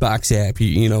Xbox app,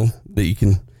 that you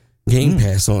can Game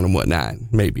Pass on and whatnot.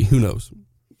 Maybe. Who knows?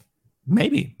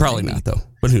 Maybe. Probably not, though.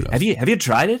 But who knows? Have you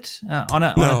tried it on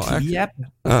a TV app?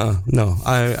 No.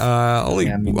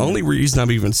 Only reason I've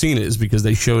even seen it is because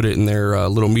they showed it in their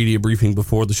little media briefing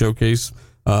before the showcase.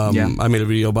 I made a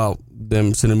video about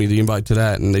them sending me the invite to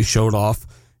that, and they showed off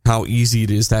how easy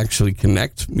it is to actually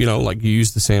connect. Like you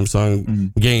use the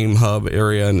Samsung Game Hub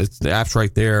area, and the app's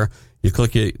right there. You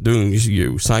click it,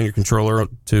 you sign your controller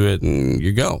to it, and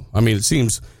you go. I mean, it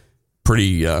seems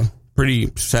pretty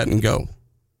set and go.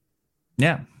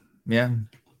 Yeah.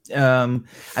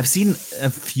 I've seen a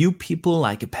few people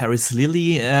like Paris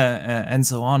Lily and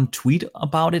so on tweet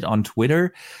about it on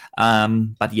Twitter.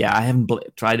 But I haven't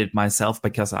tried it myself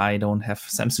because I don't have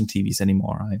Samsung TVs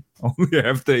anymore. I only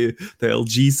have the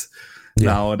LGs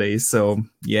nowadays. So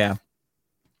I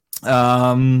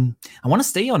want to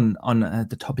stay on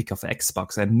the topic of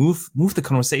Xbox and move the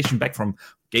conversation back from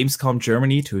Gamescom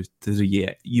Germany to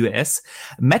the US.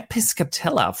 Matt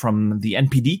Piscatella from the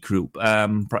NPD group,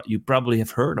 you probably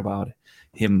have heard about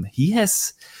him. He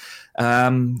has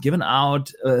given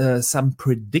out some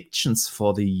predictions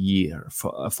for the year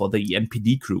for the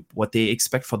NPD group, what they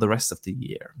expect for the rest of the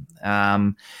year.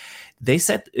 They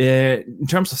said in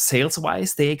terms of sales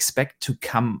wise, they expect to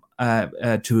come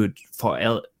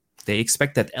they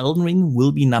expect that Elden Ring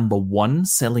will be number one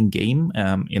selling game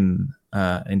in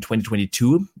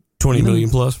 2022. 20 million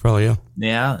plus, probably, yeah.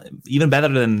 Yeah, even better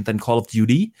than Call of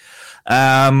Duty.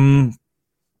 And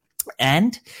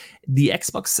the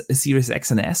Xbox Series X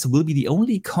and S will be the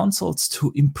only consoles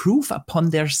to improve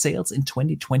upon their sales in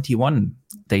 2021,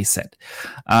 they said.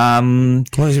 What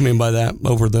does he mean by that?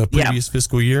 Over the previous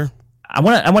fiscal year? I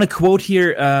want to quote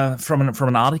here from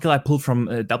an article I pulled from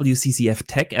WCCF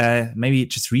Tech. Maybe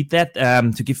just read that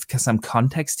to give some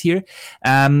context here.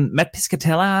 Matt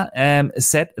Piscatella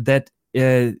said that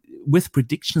with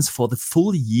predictions for the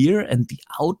full year and the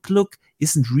outlook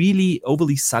isn't really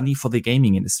overly sunny for the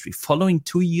gaming industry. Following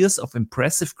 2 years of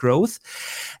impressive growth,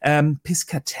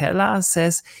 Piscatella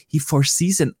says he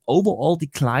foresees an overall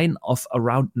decline of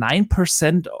around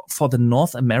 9% for the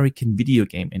North American video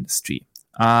game industry.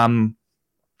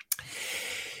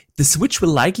 The Switch will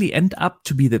likely end up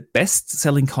to be the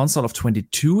best-selling console of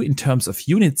 22 in terms of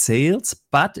unit sales,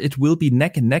 but it will be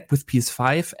neck and neck with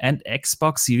PS5 and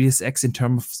Xbox Series X in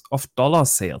terms of dollar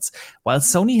sales. While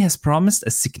Sony has promised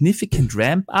a significant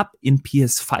ramp-up in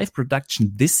PS5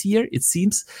 production this year, it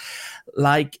seems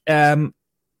like... pardon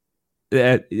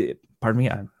me,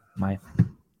 my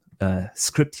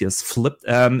script here is flipped.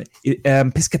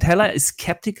 Piscatella is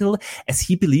skeptical as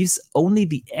he believes only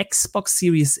the Xbox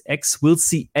Series X will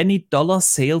see any dollar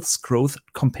sales growth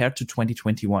compared to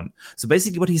 2021. So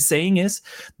basically what he's saying is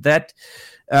that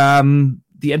the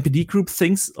NPD group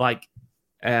thinks like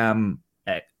the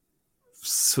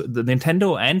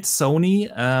Nintendo and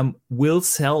Sony will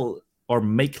sell or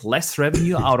make less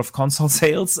revenue out of console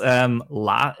sales than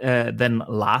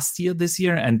last year, this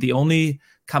year. And the only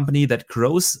company that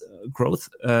grows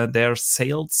their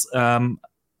sales compared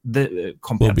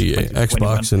will be to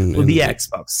Xbox and will be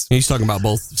Xbox. He's talking about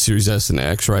both Series S and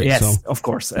X, right? Yes, so, of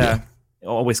course. Yeah.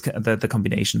 Always the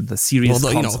combination, the Series.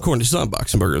 Well, according to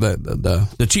Boxenberger,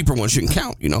 the cheaper one shouldn't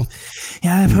count.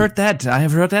 Yeah, I've heard that. I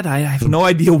have no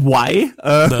idea why.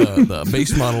 The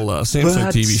base model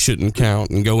Samsung TV shouldn't count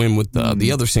and go in with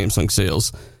the other Samsung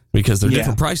sales because they're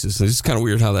different prices. It's kind of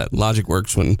weird how that logic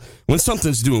works when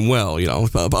something's doing well.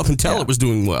 Up until it was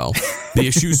doing well, the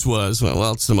excuse was,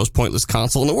 well, it's the most pointless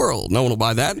console in the world. No one will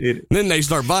buy that. And then they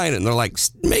start buying it, and they're like,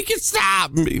 make it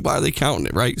stop. Why are they counting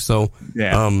it, right? So,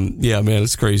 man,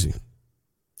 it's crazy.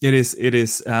 It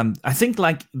is. I think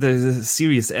like the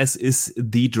Series S is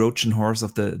the Trojan horse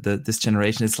of this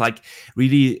generation. It's like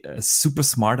really a super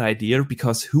smart idea,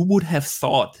 because who would have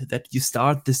thought that you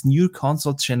start this new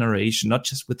console generation, not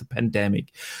just with the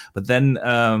pandemic, but then we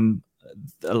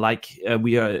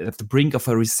are at the brink of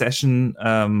a recession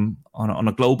on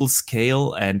a global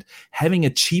scale, and having a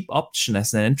cheap option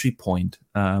as an entry point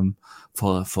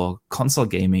for console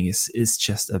gaming is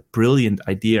just a brilliant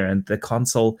idea. And the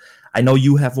console, I know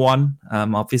you have one,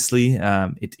 obviously.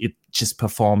 It just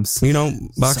performs.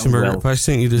 Boxenberger, so well. If I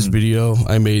sent you this video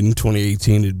I made in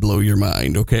 2018, it'd blow your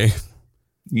mind, okay?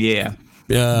 Yeah.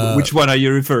 Which one are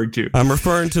you referring to? I'm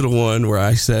referring to the one where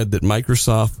I said that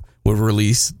Microsoft would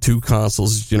release 2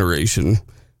 consoles this generation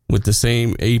with the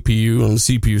same APU on the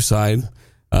CPU side.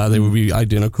 They would be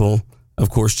identical. Of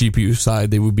course, GPU side,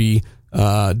 they would be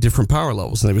different power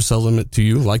levels, and they would sell them to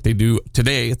you like they do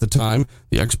today at the time,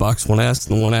 the Xbox One S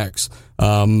and the One X.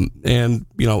 And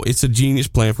it's a genius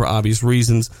plan for obvious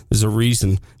reasons. There's a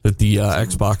reason that the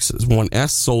Xbox One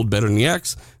S sold better than the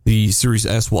X. The Series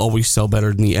S will always sell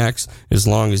better than the X as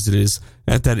long as it is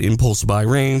at that impulse buy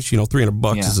range.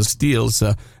 $300 is a steal. It's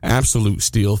an absolute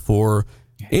steal for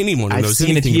anyone who knows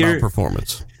anything about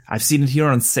performance. I've seen it here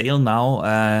on sale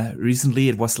now. Recently,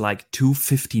 it was like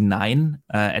 $259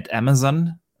 at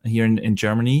Amazon here in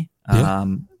Germany,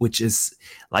 which is,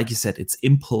 like you said, it's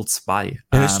impulse buy.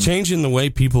 And it's changing the way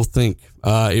people think.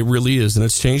 It really is. And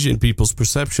it's changing people's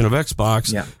perception of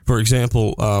Xbox. Yeah. For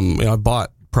example, I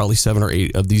bought probably 7 or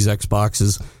 8 of these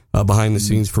Xboxes behind the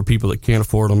scenes for people that can't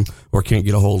afford them or can't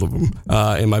get a hold of them.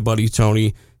 And my buddy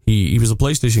Tony, he was a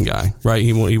PlayStation guy, right?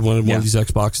 He wanted one of these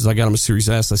Xboxes. I got him a Series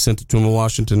S. I sent it to him in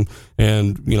Washington,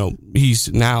 and he's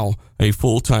now a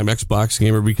full-time Xbox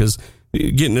gamer because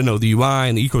getting to know the UI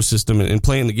and the ecosystem and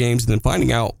playing the games, and then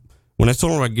finding out when I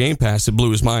told him about Game Pass, it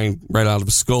blew his mind right out of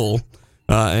his skull.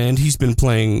 And he's been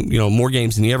playing more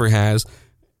games than he ever has,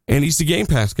 and he's the Game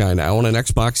Pass guy now on an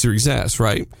Xbox Series S,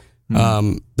 right?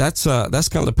 That's kind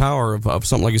of the power of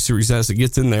something like a Series S. It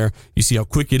gets in there. You see how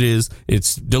quick it is.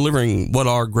 It's delivering what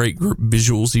are great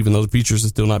visuals, even though the features are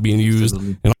still not being used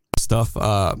and all that stuff.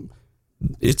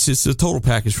 It's just a total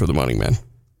package for the money, man.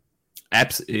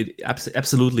 It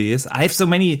absolutely is. I have so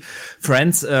many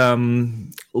friends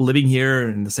living here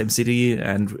in the same city,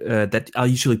 and that are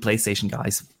usually PlayStation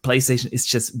guys. PlayStation is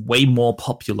just way more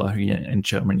popular here in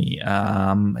Germany.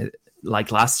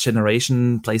 Like last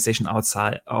generation, PlayStation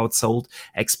outsold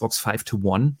Xbox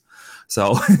 5-1.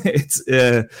 So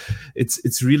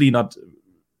it's really not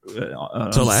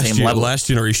so last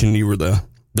generation you were the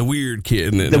weird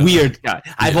kid. The weird guy.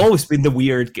 I've always been the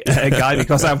weird guy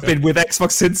because I've been with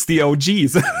Xbox since the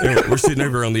OGs. We're sitting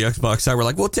over on the Xbox side. We're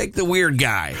like, we'll take the weird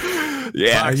guy.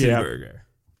 Yeah.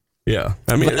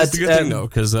 I mean, it's a good thing, though,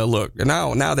 because look,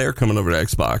 now they're coming over to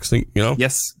Xbox,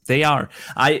 Yes, they are.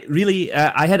 I really,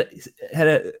 I had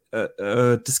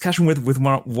a discussion with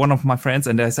one of my friends,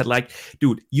 and I said, like,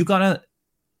 dude, you're going to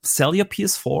sell your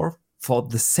PS4 for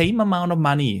the same amount of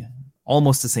money,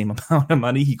 almost the same amount of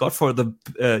money he got for the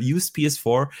used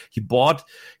PS4. He bought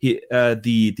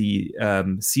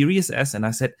the Series S, and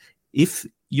I said, if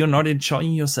you're not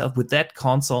enjoying yourself with that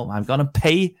console, I'm going to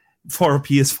pay for a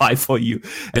PS5 for you.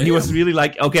 And he was really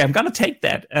like, okay, I'm gonna take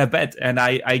that bet. And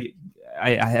I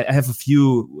have a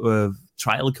few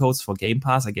trial codes for Game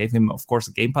Pass. I gave him, of course,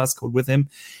 a Game Pass code with him,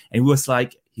 and he was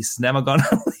like, he's never gonna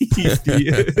leave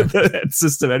the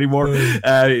system anymore.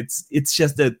 It's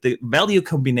just the value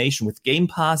combination with Game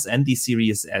Pass and the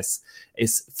Series S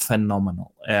is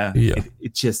phenomenal.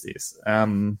 It just is.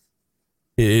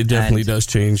 It definitely does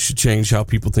change how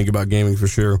people think about gaming for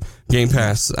sure. Game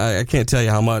Pass, I can't tell you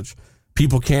how much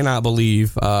people cannot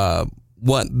believe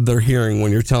what they're hearing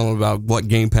when you're telling them about what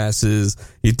Game Pass is.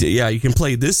 You can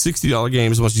play this $60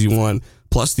 game as much as you want,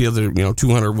 plus the other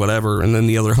 200 whatever, and then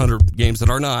the other 100 games that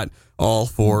are not, all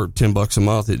for $10 a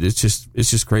month. It's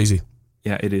just crazy.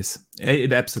 Yeah, it is.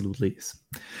 It absolutely is.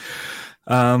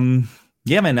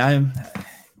 Yeah, man, I'm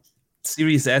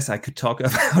Series S. I could talk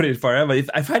about it forever.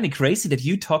 I find it crazy that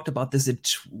you talked about this in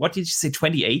what did you say,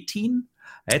 2018?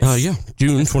 Yeah,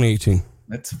 June 2018.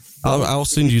 I'll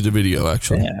send you the video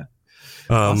actually. Yeah.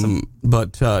 Awesome.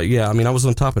 But yeah, I mean, I was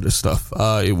on top of this stuff.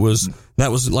 That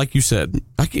was like you said.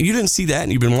 You didn't see that,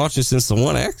 and you've been watching since the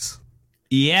 1X.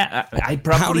 Yeah, I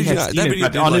probably have seen it,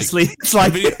 but honestly, like, it's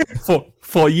like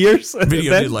 4 years.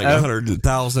 Video did like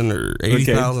 100,000 or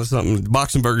 80,000 or something.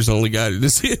 Boxenberger's the only guy to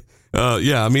see it.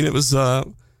 Yeah, I mean, it was,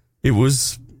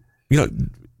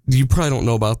 you probably don't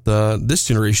know about this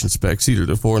generation specs either.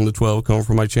 The 4 and the 12 coming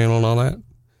from my channel and all that.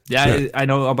 Yeah, I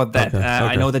know about that. Okay.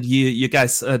 I know that you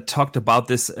guys talked about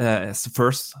this as the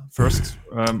first.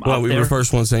 Well, we were the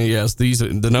first one saying yes. These are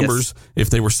the numbers. Yes. If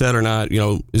they were set or not,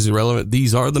 is irrelevant.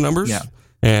 These are the numbers. Yeah.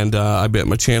 And I bet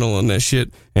my channel on that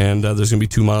shit. And there's gonna be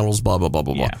 2 models. Blah blah blah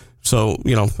blah blah. So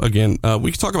again,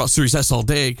 we can talk about Series S all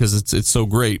day because it's so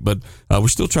great. But we're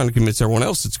still trying to convince everyone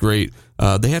else it's great.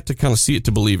 They have to kind of see it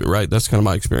to believe it, right? That's kind of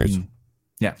my experience.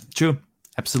 Yeah, true.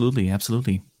 Absolutely.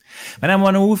 And I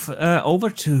want to move over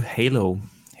to Halo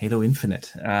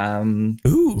Infinite.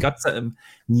 Got some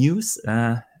news.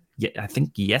 I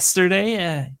think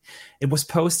yesterday it was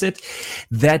posted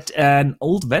that an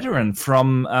old veteran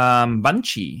from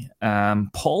Bungie,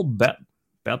 Paul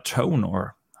Bertone,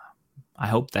 or I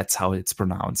hope that's how it's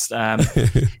pronounced,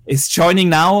 is joining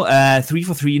now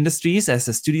 343 Industries as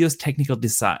the studio's technical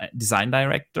design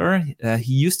director.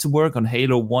 He used to work on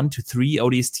Halo 1 to 3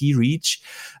 ODST Reach.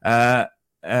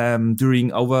 During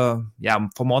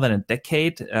for more than a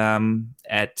decade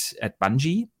at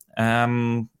Bungie,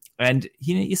 and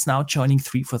he is now joining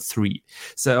 343.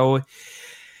 So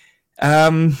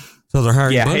they're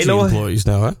hiring Bungie Halo employees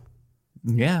now, huh?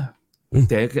 Yeah,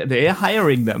 they're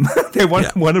hiring them. They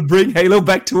want to bring Halo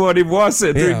back to what it was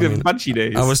during the Bungie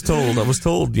days. I was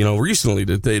told, recently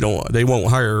that they won't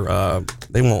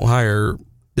hire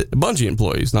Bungie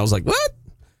employees, and I was like, what?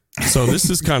 So this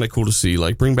is kind of cool to see,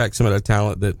 like bring back some of that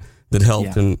talent that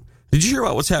helped. Yeah. And did you hear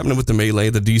about what's happening with the Melee,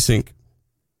 the desync?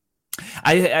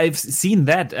 I've seen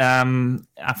that.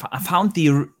 I found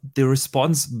the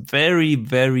response very,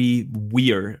 very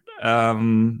weird.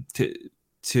 To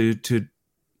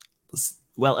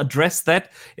address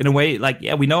that in a way, like,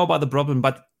 yeah, we know about the problem,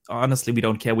 but honestly, we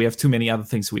don't care. We have too many other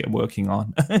things we are working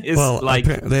on. They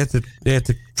have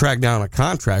to track down a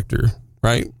contractor,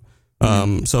 right?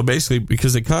 So basically,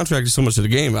 because they contracted so much of the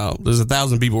game out, there's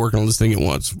 1,000 people working on this thing at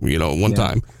once, one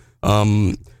time.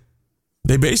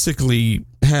 They basically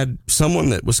had someone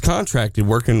that was contracted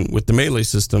working with the Melee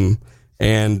system,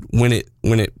 and when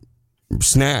it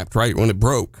snapped, right, when it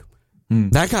broke,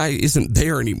 that guy isn't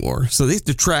there anymore. So they have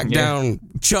to track down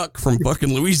Chuck from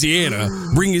fucking Louisiana,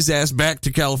 bring his ass back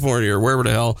to California or wherever the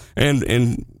hell,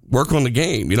 and work on the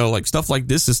game. Like stuff like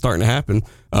this is starting to happen.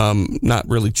 Not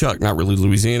really Chuck, not really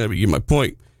Louisiana, but you get my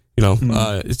point.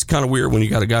 It's kind of weird when you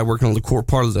got a guy working on the core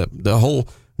part of the whole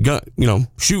gun,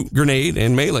 shoot, grenade,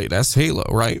 and melee. That's Halo,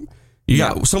 right? You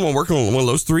got someone working on one of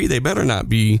those 3. They better not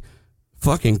be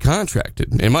fucking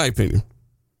contracted, in my opinion.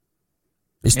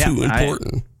 It's too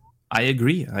important. I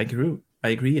agree.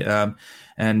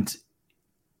 And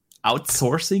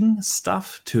outsourcing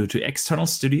stuff to external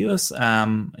studios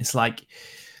is like,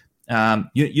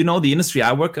 the industry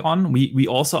I work on, we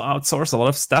also outsource a lot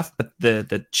of stuff, but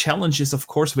the challenge is, of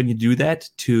course, when you do that,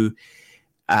 to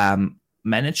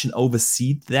manage and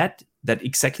oversee that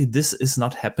exactly this is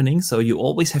not happening. So you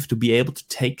always have to be able to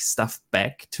take stuff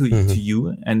back to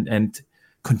you and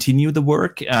continue the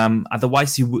work.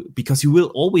 Otherwise, because you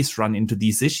will always run into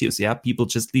these issues. Yeah, people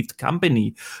just leave the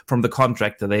company from the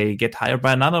contractor, they get hired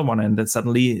by another one, and then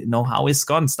suddenly know-how is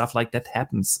gone. Stuff like that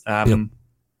happens.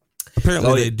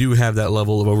 Apparently, they do have that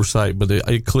level of oversight, but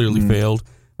it clearly failed.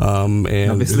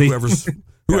 And obviously,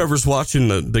 whoever's watching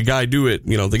the guy do it,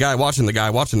 the guy watching the guy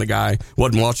wasn't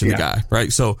watching the guy,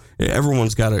 right? So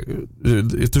everyone's got to.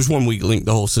 If there's one weak link,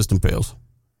 the whole system fails.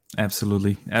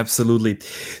 Absolutely.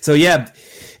 So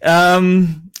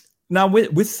now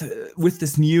with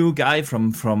this new guy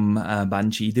from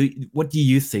Bungie, what do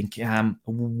you think?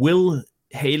 Will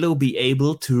Halo be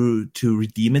able to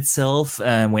redeem itself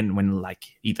when like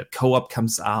either co-op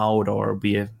comes out, or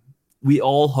we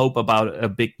all hope about a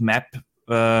big map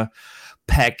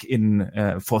pack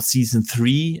in for season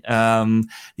 3. Do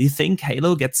you think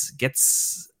Halo gets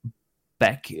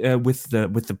back with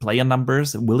the player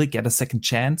numbers? Will it get a second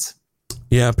chance?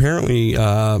 Yeah, apparently,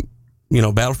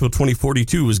 Battlefield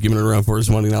 2042 was giving it around for his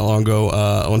money not long ago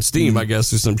on Steam, I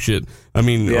guess, or some shit. I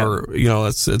mean,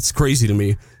 it's crazy to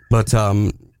me. But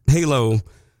Halo,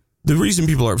 the reason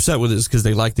people are upset with it is because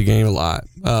they like the game a lot.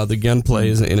 The gunplay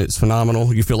is and it's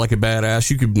phenomenal. You feel like a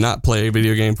badass. You could not play a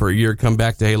video game for a year, come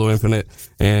back to Halo Infinite,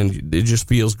 and it just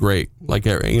feels great. Like,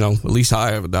 at least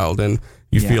I have it dialed in.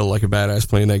 You feel like a badass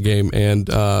playing that game, and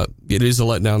it is a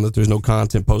letdown that there's no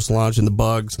content post-launch and the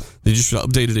bugs. They just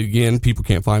updated it again. People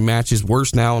can't find matches.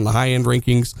 Worse now in the high-end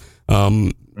rankings.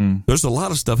 There's a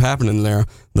lot of stuff happening there.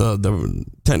 The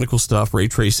technical stuff, ray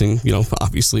tracing,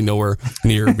 obviously nowhere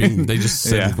near being. They just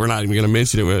said we're not even going to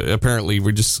mention it. Apparently,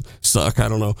 we just suck. I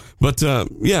don't know, but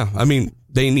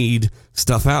they need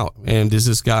stuff out. And is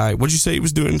this guy? What'd you say he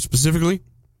was doing specifically?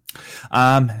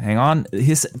 Hang on.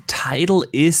 His title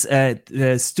is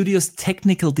the studio's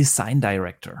technical design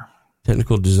director.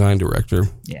 Technical design director.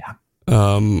 Yeah.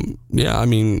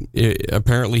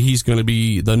 Apparently he's going to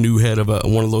be the new head of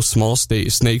one of those small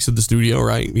snakes of the studio,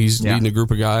 right? He's leading a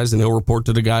group of guys, and he'll report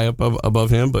to the guy up above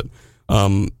him. But,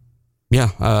 I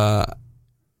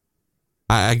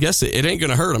guess it ain't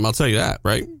going to hurt him. I'll tell you that,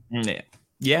 right?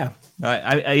 Yeah.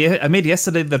 I made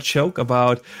yesterday the joke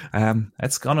about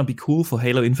it's gonna be cool for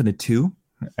Halo Infinite 2.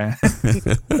 That'll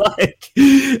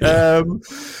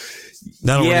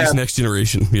release next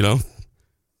generation,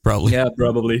 probably. Yeah,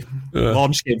 probably.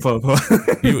 Launch game for I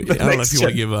don't know if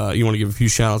you want to give a few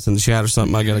shout outs in the chat or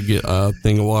something. I gotta get a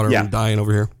thing of water. I'm dying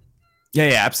over here.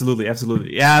 Yeah, absolutely.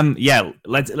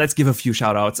 Let's give a few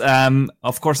shout outs.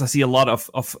 Of course, I see a lot of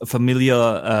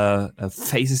familiar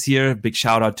faces here. Big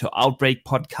shout out to Outbreak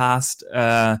Podcast,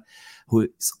 who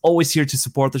is always here to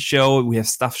support the show. We have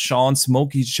Stuff Sean,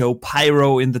 Smokey Joe,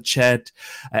 Pyro in the chat.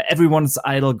 Everyone's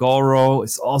Idol Goro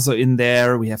is also in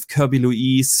there. We have Kirby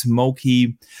Louise,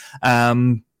 Smokey.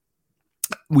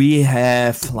 We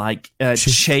have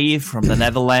Shay from the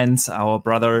Netherlands, our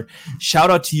brother. Shout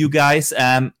out to you guys.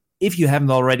 If you haven't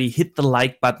already, hit the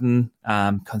like button,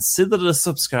 consider the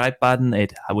subscribe button. I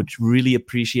would really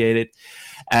appreciate it.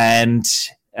 And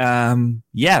shout out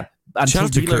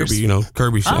to Kirby.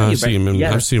 Kirby. I see him, and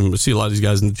I see a lot of these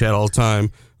guys in the chat all the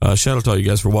time. Shout out to all you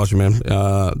guys for watching, man.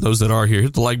 Those that are here,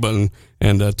 hit the like button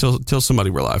and tell somebody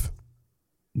we're live.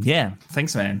 Yeah,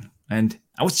 thanks, man. And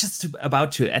I was just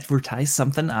about to advertise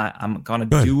something I'm gonna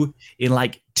do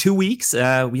in 2 weeks.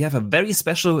 We have a very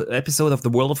special episode of the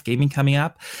World of Gaming coming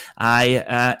up.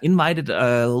 I invited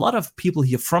a lot of people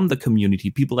here from the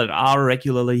community, people that are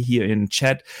regularly here in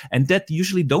chat and that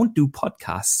usually don't do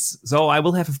podcasts. So I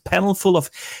will have a panel full of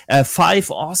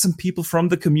 5 awesome people from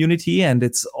the community, and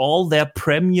it's all their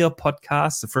premiere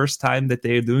podcast, the first time that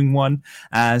they're doing one.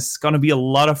 It's going to be a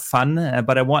lot of fun,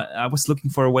 but I was looking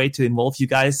for a way to involve you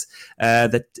guys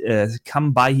that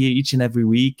come by here each and every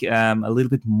week a little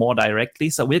bit more directly.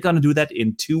 So we're going to do that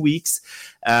in 2 weeks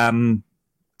on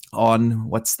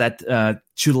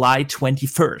July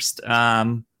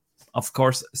 21st. Of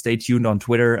course, stay tuned on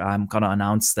Twitter. I'm going to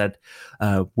announce that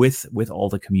with all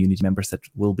the community members that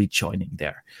will be joining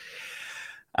there.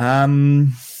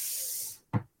 Man.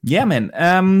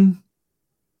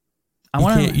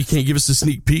 You can't give us a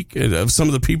sneak peek of some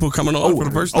of the people coming on for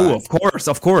the first time? Of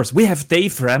course. We have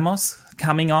Dave Ramos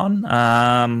coming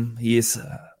on. He is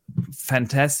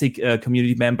fantastic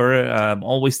community member,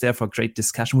 always there for great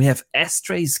discussion. We have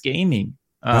Astrays Gaming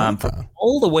from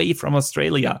all the way from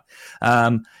Australia.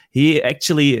 He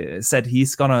actually said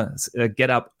he's gonna get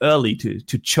up early to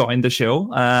join the show.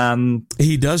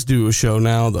 He does do a show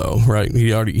now, though, right?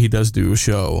 He does do a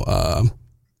show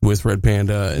with Red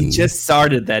Panda. And he just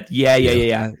started that.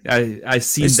 Yeah. I've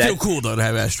seen it's that. It's still cool though to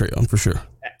have Astray on for sure.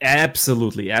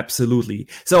 Absolutely.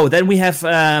 So then we have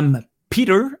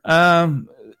Peter.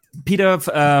 Peter,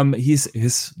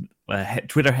 his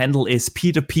Twitter handle is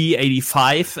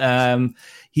PeterP85.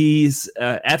 He's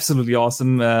absolutely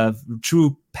awesome.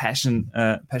 True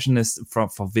passionist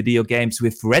for video games.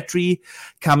 With Redry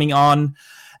coming on,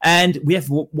 and we have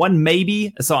one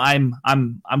maybe. So I'm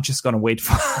just gonna wait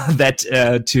for that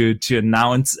to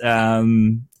announce.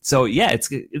 So yeah,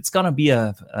 it's gonna be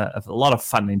a lot of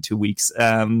fun in 2 weeks.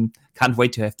 Can't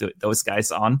wait to have those guys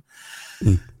on.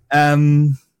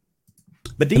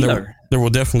 But Dealer, there will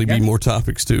definitely be more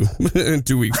topics too in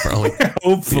 2 weeks, probably.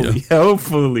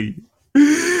 Hopefully.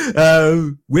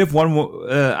 We have one more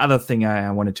other thing I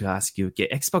wanted to ask you.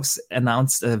 Xbox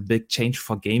announced a big change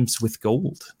for games with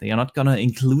gold. They are not going to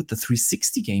include the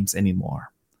 360 games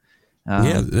anymore.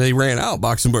 They ran out,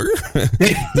 Boxenberger.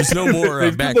 There's no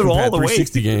more back compat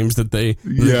 360 games that they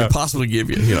could possibly give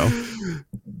you, you know.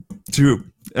 True.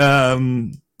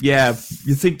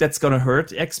 You think that's going to hurt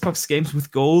Xbox games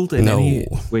with gold? No,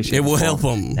 it will help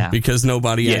them because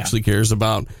nobody actually cares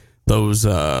about those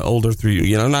older three.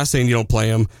 You know, I'm not saying you don't play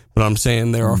them, but I'm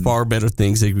saying there are far better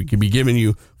things they could be giving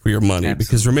you for your money. Absolutely.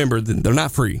 Because remember, they're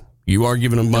not free. You are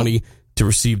giving them money to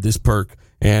receive this perk,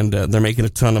 and they're making a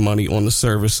ton of money on the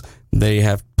service. They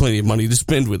have plenty of money to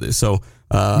spend with it. So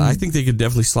I think they could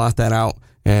definitely slot that out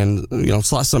and, you know,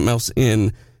 slot something else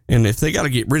in. And if they got to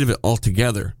get rid of it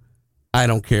altogether, I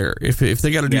don't care. If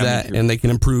they got to do that and they can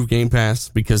improve Game Pass,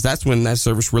 because that's when that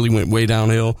service really went way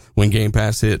downhill when Game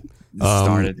Pass hit.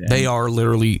 They are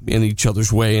literally in each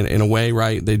other's way in a way,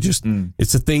 right? They just,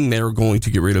 it's a thing they're going to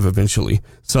get rid of eventually.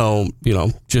 So, you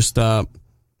know, just, I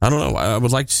don't know. I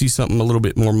would like to see something a little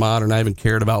bit more modern. I haven't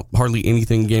cared about hardly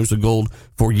anything Games with Gold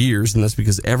for years, and that's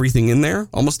because everything in there,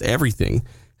 almost everything,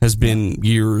 has been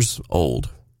years old.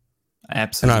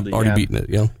 Absolutely. And I've already beaten it,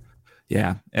 you know?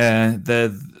 Yeah.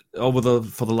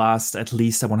 For the last, at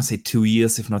least I want to say 2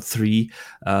 years, if not 3,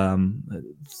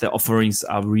 the offerings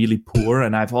are really poor.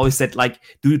 And I've always said, like,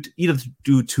 either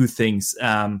do 2 things.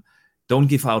 Don't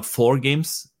give out 4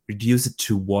 games, reduce it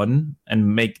to 1,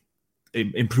 and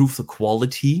improve the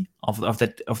quality of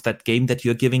that game that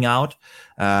you're giving out.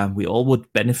 We all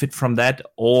would benefit from that,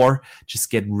 or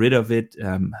just get rid of it.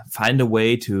 Find a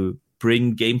way to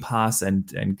bring Game Pass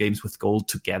and Games with Gold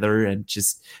together and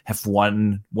just have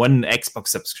one Xbox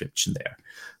subscription there.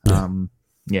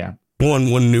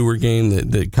 One newer game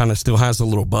that kind of still has a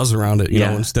little buzz around it, you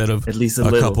know, instead of at least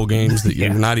a couple games that you're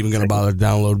not even going to bother to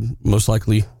download, most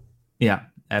likely. Yeah,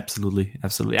 absolutely.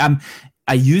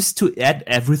 I used to add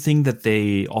everything that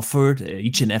they offered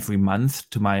each and every month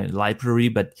to my library,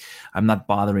 but I'm not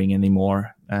bothering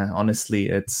anymore. Honestly,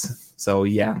 it's so,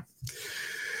 yeah.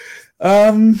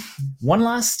 One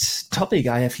last topic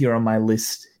I have here on my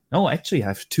list. Oh, actually, I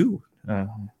have 2.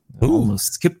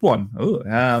 Almost skipped one.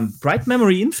 Bright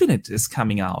Memory Infinite is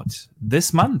coming out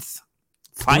this month.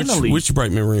 Finally. Which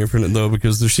Bright Memory Infinite, though?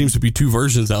 Because there seems to be 2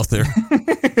 versions out there.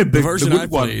 the version I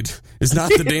played is not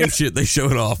the damn shit they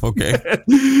showed off, okay?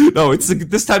 No,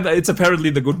 this time it's apparently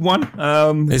the good one.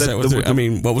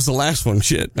 What was the last one?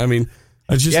 Shit. I mean,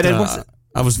 I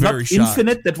was very shocked.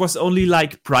 Infinite, that was only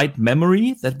like Bright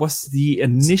Memory. That was the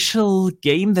initial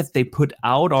game that they put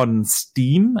out on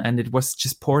Steam, and it was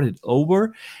just ported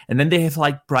over. And then they have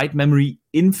like Bright Memory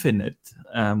Infinite,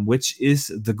 which is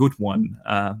the good one.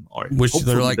 Which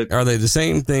they're like, are they the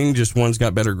same thing? Just one's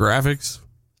got better graphics?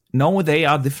 No, they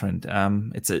are different.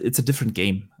 It's a different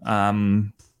game.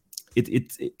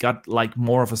 It got like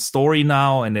more of a story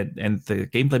now, and the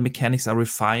gameplay mechanics are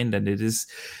refined, and it is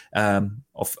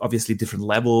obviously different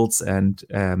levels, and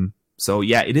so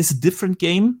yeah, it is a different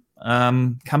game.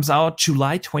 Comes out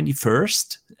July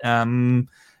 21st.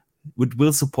 It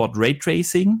will support ray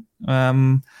tracing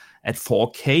at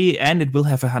 4K, and it will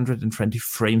have 120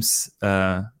 frames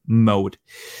mode.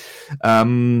 So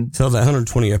that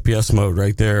 120 FPS mode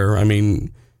right there. I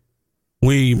mean,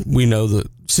 we know that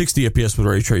 60 FPS with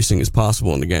ray tracing is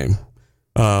possible in the game.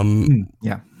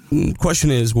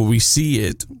 Question is, will we see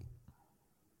it?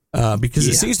 Because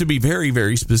it seems to be very,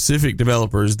 very specific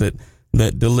developers that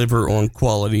deliver on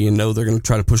quality and know they're going to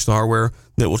try to push the hardware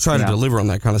that will try to deliver on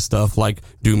that kind of stuff, like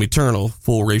Doom Eternal,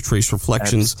 full ray trace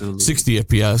reflections, 60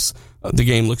 FPS. The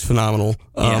game looks phenomenal.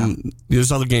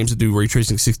 There's other games that do ray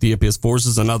tracing 60 FPS.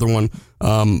 Forza's another one.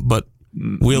 But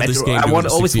will Metro, this game I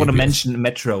always want to mention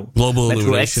Metro. Global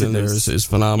Illumination in there is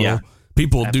phenomenal. Yeah.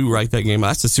 People do write that game.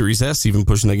 That's the Series S even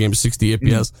pushing that game to 60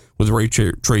 FPS with ray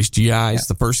trace GI. It's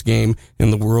the first game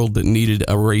in the world that needed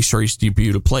a ray trace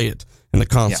GPU to play it. And the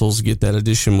consoles get that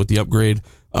addition with the upgrade.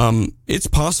 It's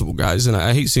possible, guys. And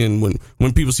I hate seeing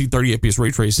when people see 30 FPS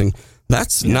ray tracing,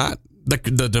 that's not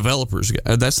the developers.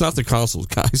 That's not the consoles,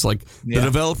 guys. Like the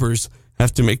developers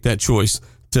have to make that choice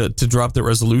to drop the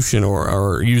resolution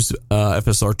or use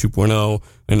FSR 2.0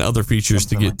 and other features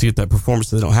to get that performance.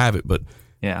 They don't have it, but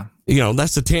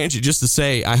that's a tangent just to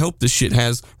say, I hope this shit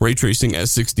has ray tracing at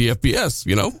 60 FPS,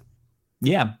 you know?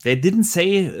 Yeah, they didn't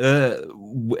say at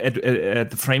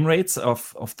the frame rates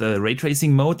of the ray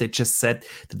tracing mode. They just said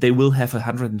that they will have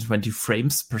 120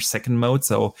 frames per second mode.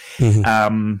 So,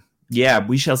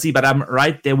 we shall see. But I'm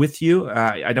right there with you.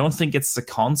 I don't think it's the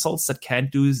consoles that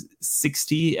can't do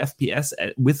 60 FPS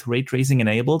with ray tracing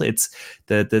enabled. It's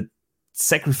the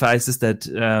sacrifices that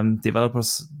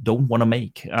developers don't want to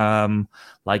make.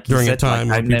 Like during you a time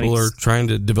when people are trying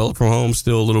to develop from home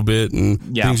still a little bit, and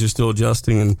things are still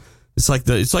adjusting, and it's like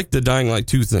the Dying Light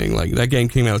 2 thing. Like that game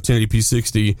came out 1080p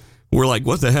 60 we're like,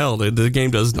 what the hell? The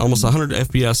game does almost 100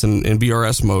 FPS in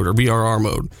BRS mode or BRR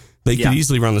mode. They could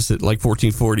easily run this at like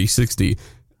 1440, 60.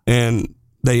 And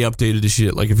they updated the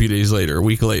shit like a few days later, a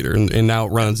week later, and now it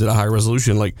runs at a high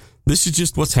resolution. Like, this is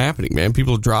just what's happening, man.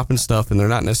 People are dropping stuff and they're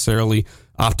not necessarily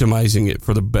optimizing it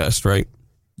for the best, right?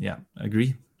 Yeah,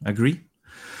 agree. I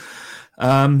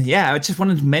just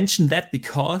wanted to mention that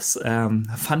because,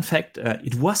 fun fact,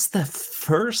 it was the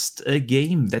first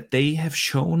game that they have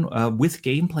shown with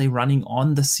gameplay running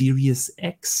on the Series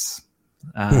X.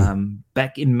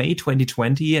 Back in May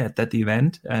 2020 at that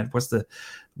event. It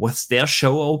was their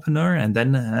show opener, and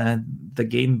then the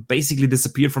game basically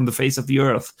disappeared from the face of the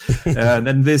earth. And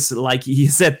then this, like he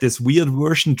said, this weird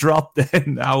version dropped,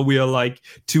 and now we are like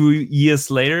 2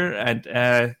 years later,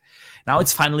 and now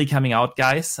it's finally coming out,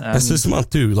 guys. That's this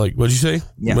month too. Like, what'd you say?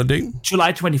 Yeah. What date?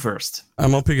 July 21st. I'm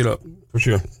gonna pick it up for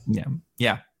sure.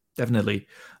 Yeah, definitely.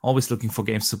 Always looking for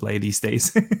games to play these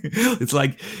days. It's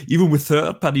like, even with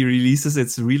third-party releases,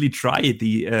 it's really dry at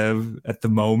the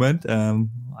moment.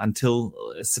 Until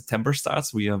September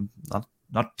starts, we are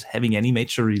not having any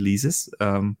major releases.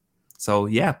 So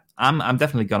yeah, I'm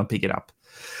definitely gonna pick it up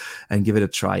and give it a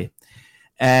try.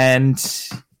 And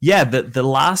yeah, the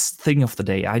last thing of the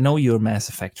day. I know you're a Mass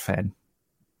Effect fan.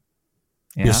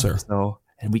 Yeah? Yes, sir. So,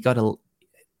 and we got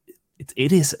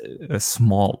it is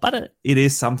small, but it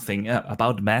is something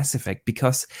about Mass Effect,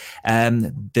 because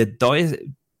the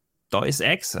Deus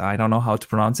Ex, I don't know how to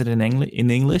pronounce it in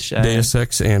English. Deus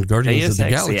Ex and Guardians of the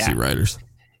Galaxy writers.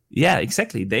 Yeah,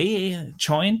 exactly. They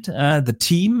joined the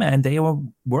team, and they are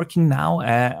working now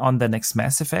on the next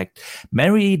Mass Effect.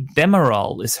 Mary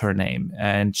Demerol is her name,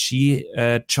 and she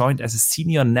joined as a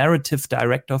senior narrative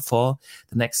director for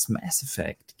the next Mass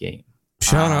Effect game.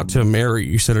 Shout out to Mary.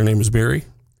 You said her name was Mary?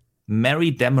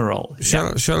 Mary Demerol.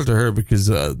 Shout out to her, because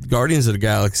Guardians of the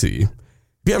Galaxy, if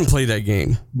you haven't played that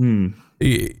game,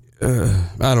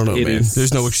 I don't know, man.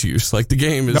 There's no excuse. Like, the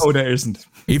game is... No, there isn't.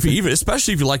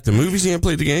 Especially if you like the movies and you haven't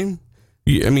played the game.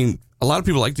 I mean, a lot of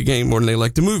people like the game more than they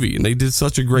like the movie, and they did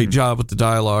such a great job with the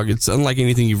dialogue. It's unlike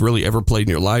anything you've really ever played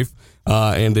in your life,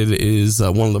 and it is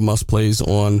one of the must-plays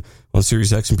on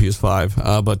Series X and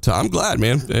PS5. But I'm glad,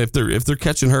 man. If they're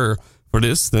catching her for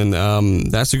this, then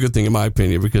that's a good thing in my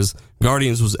opinion, because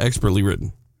Guardians was expertly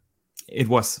written. It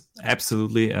was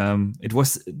absolutely. It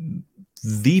was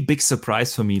the big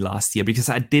surprise for me last year, because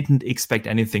I didn't expect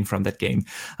anything from that game.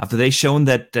 After they shown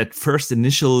that first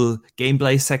initial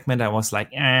gameplay segment, I was like,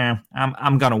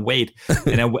 I'm gonna wait,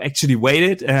 and I actually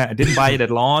waited. I didn't buy it at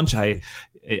launch. I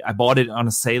bought it on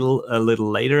a sale a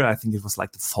little later. I think it was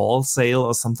like the fall sale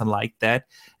or something like that,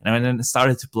 and then I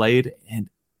started to play it, and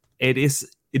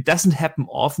it doesn't happen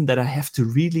often that I have to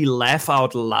really laugh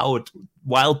out loud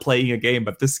while playing a game,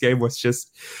 but this game was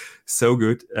just so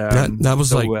good. That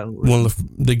was so like one of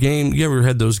the game. You ever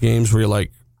had those games where you're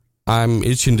like, I'm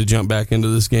itching to jump back into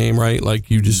this game, right? Like,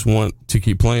 you just want to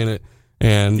keep playing it.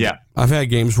 And yeah, I've had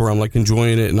games where I'm like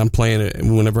enjoying it and I'm playing it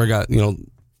whenever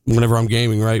whenever I'm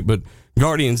gaming, right? But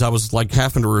Guardians, I was like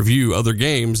having to review other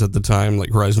games at the time,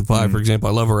 like Horizon 5, for example.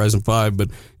 I love Horizon 5, but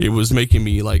it was making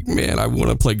me like, man, I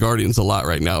want to play Guardians a lot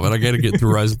right now, but I got to get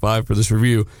through Horizon 5 for this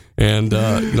review. And,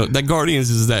 that Guardians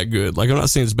is that good. Like, I'm not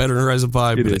saying it's better than Horizon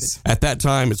 5, but at that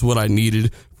time, it's what I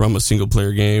needed from a single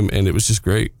player game, and it was just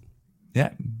great. Yeah.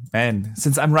 And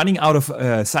since I'm running out of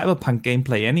Cyberpunk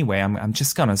gameplay anyway, I'm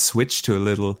just going to switch to a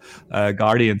little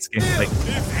Guardians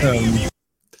gameplay.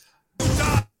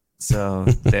 So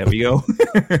there we go.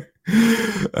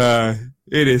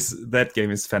 That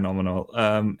game is phenomenal.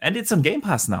 And it's on Game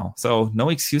Pass now, so no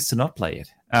excuse to not play it.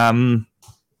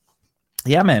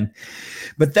 Yeah, man.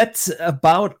 But that's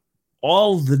about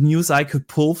all the news I could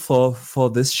pull for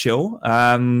this show.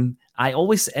 I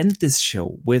always end this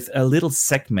show with a little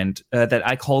segment that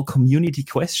I call community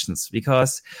questions,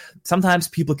 because sometimes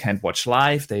people can't watch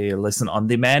live, they listen on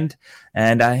demand,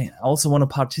 and I also want to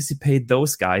participate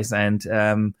those guys.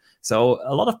 And so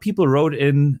a lot of people wrote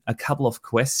in a couple of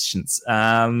questions.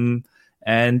 And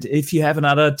if you have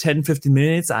another 10, 15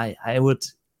 minutes, I would...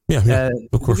 it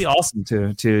would be awesome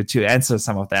to answer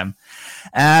some of them.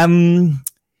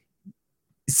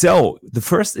 So the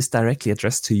first is directly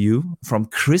addressed to you from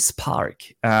Chris Park.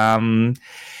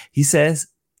 He says,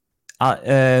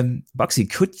 Bugsy,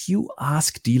 could you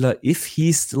ask Dealer if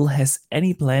he still has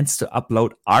any plans to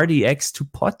upload RDX to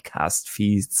podcast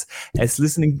feeds, as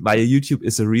listening via YouTube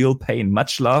is a real pain.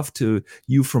 Much love to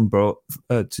you to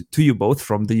you both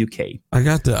from the UK. I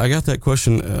got that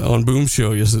question on Boom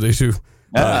Show yesterday too.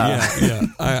 Yeah.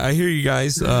 I hear you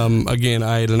guys. Again,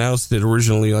 I had announced it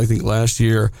originally, I think last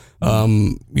year.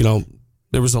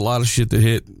 There was a lot of shit that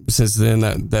hit since then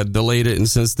that delayed it. And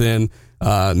since then,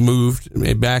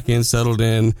 moved back in, settled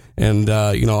in, and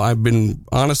I've been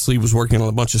honestly was working on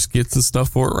a bunch of skits and stuff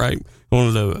for it. Right, I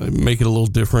wanted to make it a little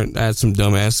different, add some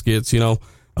dumbass skits,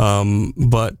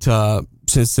 but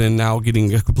since then, now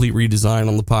getting a complete redesign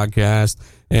on the podcast,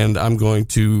 and I'm going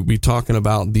to be talking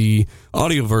about the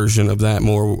audio version of that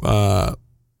more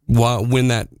when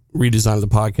that redesign of the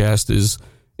podcast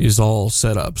is all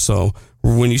set up. So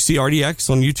when you see RDX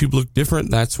on YouTube look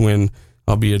different, that's when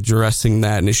I'll be addressing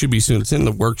that, and it should be soon. It's in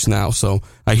the works now. So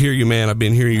I hear you, man. I've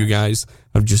been hearing you guys.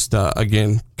 I'm just,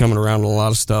 again, coming around on a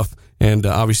lot of stuff, and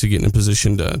obviously getting in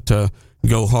position to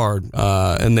go hard.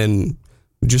 And then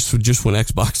just when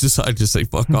Xbox decided to say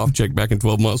fuck off, check back in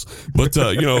 12 months. But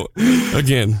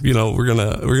again, we're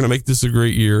gonna make this a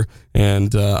great year,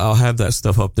 and I'll have that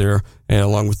stuff up there, and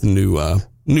along with the new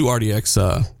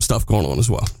RDX stuff going on as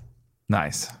well.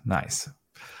 Nice,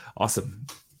 awesome.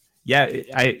 Yeah,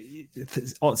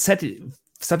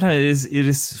 sometimes it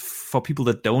is for people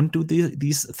that don't do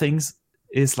these things.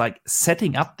 Is like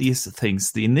setting up these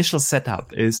things. The initial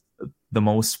setup is the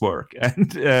most work, and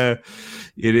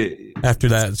after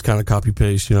that, it's kind of copy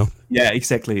paste, Yeah,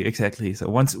 exactly. So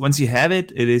once you have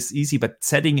it, it is easy. But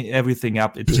setting everything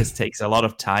up, it just takes a lot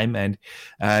of time, and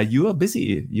you are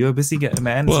busy. You're a busy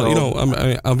man.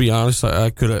 Well, I'll be honest.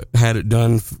 I could have had it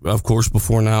done, of course,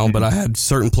 before now, but I had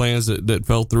certain plans that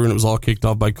fell through, and it was all kicked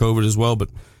off by COVID as well. But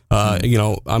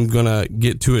I'm gonna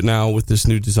get to it now with this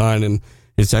new design, and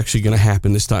it's actually going to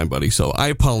happen this time, buddy. So I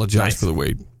apologize for the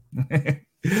wait.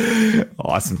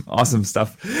 Awesome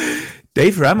stuff.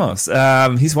 Dave Ramos,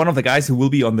 he's one of the guys who will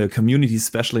be on the community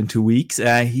special in 2 weeks.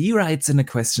 He writes in a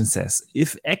question, says,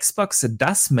 if Xbox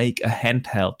does make a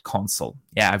handheld console,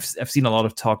 I've seen a lot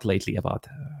of talk lately about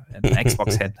an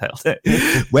Xbox handheld,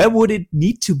 where would it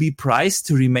need to be priced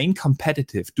to remain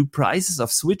competitive? Do prices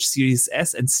of Switch, Series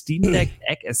S, and Steam Deck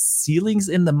act as ceilings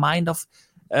in the mind of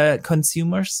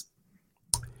consumers?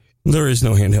 There is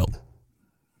no handheld.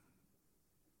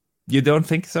 You don't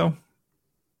think so?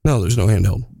 No, there's no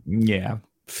handheld. Yeah.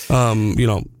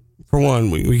 For one,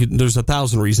 we there's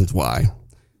 1,000 reasons why,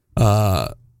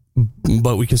 but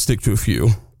we can stick to a few.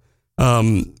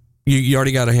 You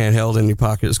already got a handheld in your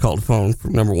pocket. It's called a phone,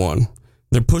 number one.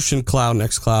 They're pushing cloud,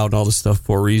 next cloud, and all this stuff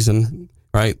for a reason,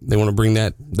 right? They want to bring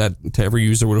that to every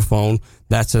user with a phone.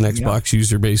 That's an Xbox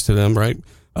user base to them, right?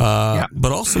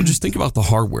 But also just think about the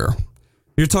hardware.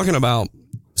 You're talking about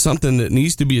something that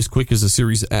needs to be as quick as a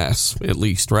Series S, at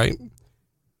least, right?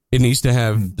 It needs to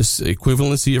have this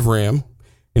equivalency of RAM.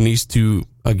 It needs to,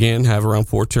 again, have around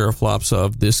 4 teraflops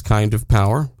of this kind of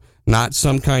power. Not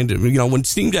some kind of, when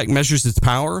Steam Deck measures its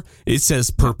power, it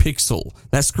says per pixel.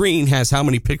 That screen has how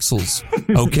many pixels?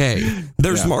 Okay.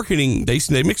 There's marketing,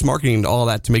 they mix marketing into all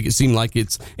that to make it seem like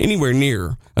it's anywhere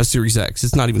near a Series X.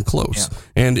 It's not even close.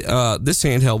 Yeah. And this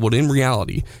handheld would, in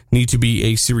reality, need to be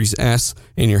a Series S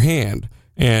in your hand.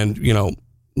 And,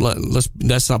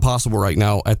 that's not possible right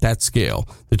now at that scale.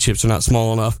 The chips are not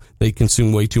small enough. They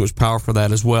consume way too much power for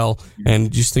that as well.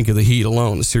 And just think of the heat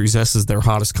alone. The Series S is their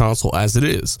hottest console as it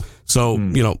is. So,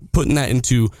 putting that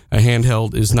into a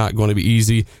handheld is not going to be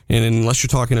easy. And unless you're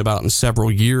talking about in several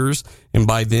years, and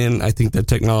by then, I think that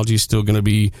technology is still going to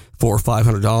be $400 or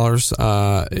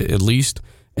 $500 at least.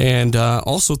 And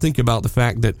also think about the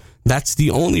fact that that's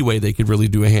the only way they could really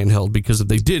do a handheld, because if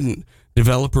they didn't,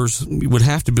 developers would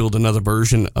have to build another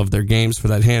version of their games for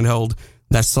that handheld.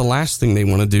 That's the last thing they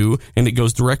want to do, and it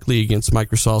goes directly against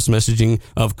Microsoft's messaging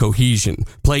of cohesion.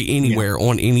 Play anywhere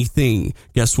on anything.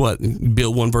 Guess what?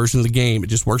 Build one version of the game. It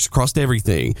just works across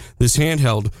everything. This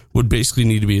handheld would basically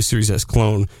need to be a Series S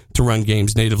clone to run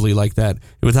games natively like that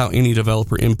without any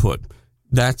developer input.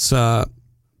 That's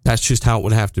just how it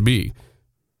would have to be.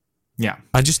 Yeah.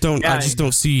 I just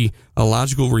don't see a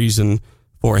logical reason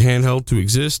for a handheld to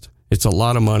exist. It's a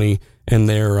lot of money, and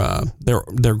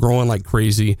they're growing like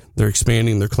crazy. They're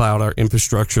expanding their cloud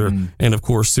infrastructure, and of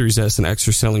course, Series S and X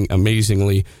are selling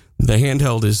amazingly. The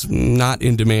handheld is not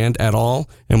in demand at all,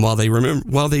 and while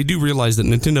they do realize that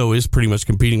Nintendo is pretty much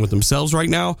competing with themselves right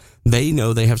now, they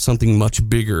know they have something much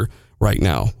bigger right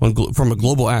now. From a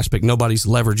global aspect, nobody's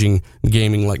leveraging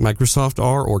gaming like Microsoft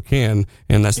are or can,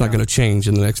 and that's not going to change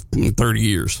in the next 30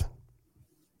 years.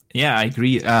 Yeah, I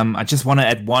agree. I just want to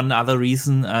add one other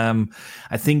reason.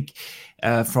 I think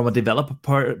from a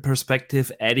developer perspective,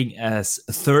 adding a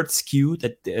third SKU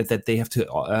that they have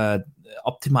to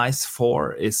optimize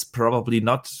for is probably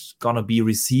not going to be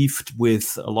received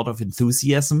with a lot of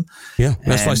enthusiasm. Yeah,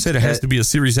 that's why I said it has to be a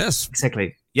Series S.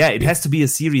 Exactly. Yeah, it has to be a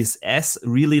Series S,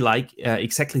 really like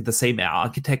exactly the same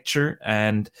architecture.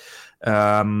 And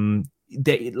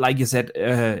they, like you said,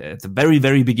 at the very,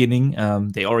 very beginning,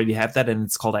 they already have that, and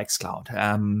it's called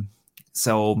xCloud.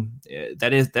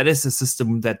 that is a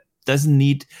system that doesn't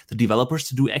need the developers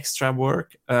to do extra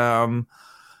work,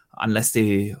 unless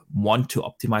they want to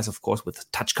optimize, of course, with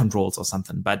touch controls or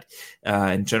something. But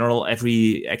in general,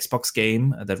 every Xbox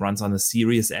game that runs on the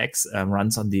Series X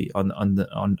runs on the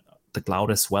cloud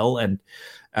as well. And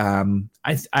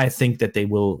I think that they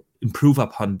will improve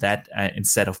upon that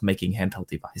instead of making handheld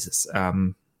devices.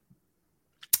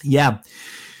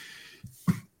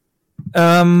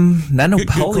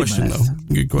 Nanopolymath.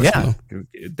 Good question, Yeah,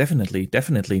 definitely.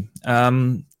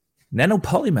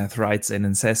 Nanopolymath writes in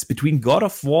and says, between God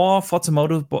of War, Forza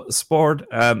Motorsport,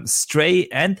 Stray,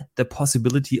 and the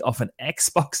possibility of an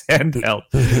Xbox handheld,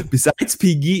 besides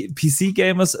PC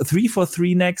gamers,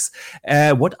 343 next,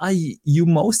 what are you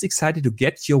most excited to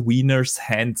get your wieners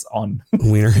hands on?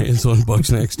 Wiener hands on Bucks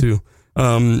next too.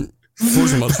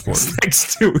 Forza Motorsport.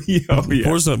 Next to yeah.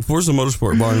 Forza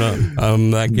Motorsport, bar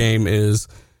none. That game is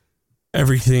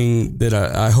everything that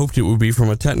I hoped it would be from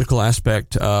a technical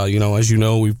aspect. As you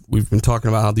know, we've been talking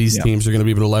about how these teams are going to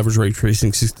be able to leverage ray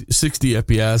tracing 60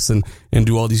 FPS and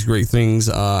do all these great things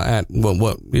at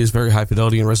what is very high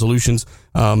fidelity and resolutions.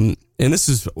 And this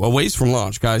is a ways from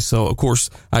launch, guys. So of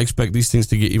course I expect these things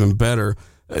to get even better.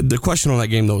 The question on that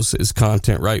game though is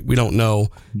content, right? We don't know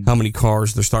how many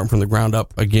cars they're starting from the ground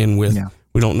up again with. Yeah.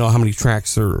 We don't know how many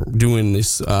tracks they're doing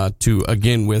this to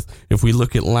again with. If we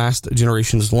look at last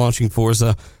generation's launching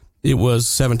Forza, it was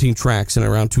 17 tracks and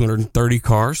around 230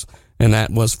 cars, and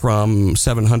that was from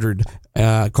 700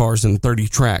 cars and 30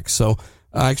 tracks. So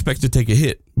I expect to take a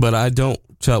hit, but I don't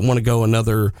want to go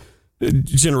another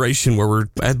generation where we're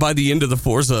by the end of the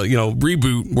Forza,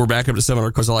 reboot, we're back up to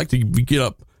 700 cars. I like to get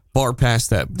up far past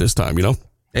that this time,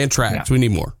 and tracks. Yeah. We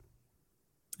need more.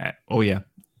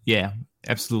 Yeah,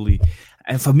 absolutely.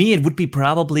 And for me, it would be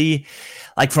probably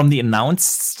like from the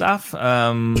announced stuff.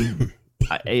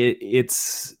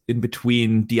 It's in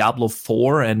between Diablo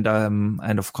 4 and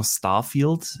of course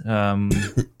Starfield.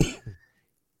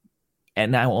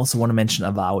 And I also want to mention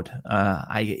Avowed.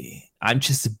 I'm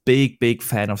just a big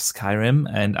fan of Skyrim,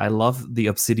 and I love the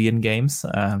Obsidian games.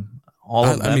 All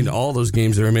of them. I mean, all those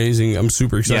games are amazing. I'm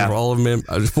super excited for all of them.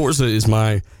 Forza is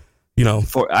my.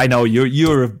 I know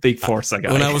you're a big Forza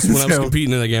guy. When I was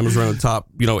competing in that game, I was running the top,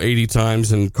 80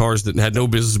 times in cars that had no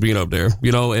business being up there,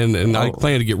 and I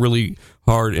plan to get really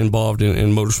hard involved in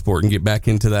motorsport and get back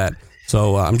into that.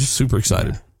 So I'm just super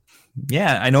excited.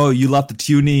 Yeah, I know you love the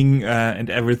tuning and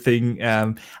everything.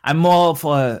 I'm more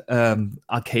for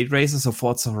arcade races, so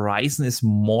Forza Horizon is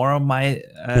more my.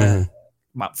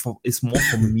 It's more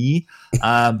for me,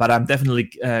 but I'm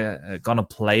definitely gonna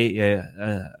play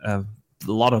a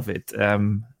lot of it.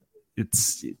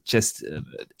 It's just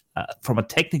from a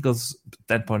technical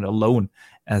standpoint alone,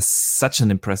 as such an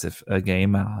impressive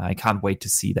game. I can't wait to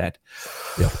see that.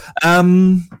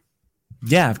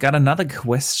 I've got another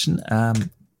question.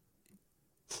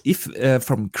 If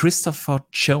from Christopher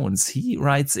Jones, he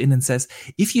writes in and says,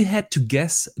 if you had to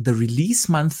guess the release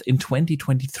month in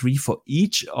 2023 for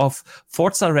each of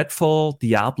Forza, Redfall,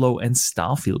 Diablo, and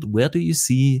Starfield, where do you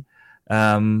see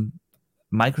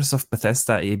Microsoft,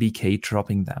 Bethesda, ABK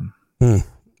dropping them? It's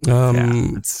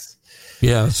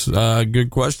a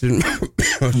good question. I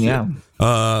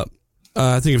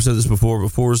think I've said this before,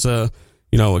 but Forza,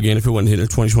 again, if it wasn't hit in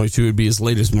 2022, it'd be as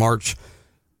late as March.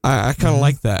 I kind of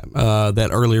like that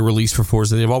earlier release for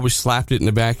Forza. They've always slapped it in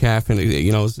the back half, and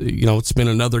it's been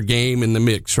another game in the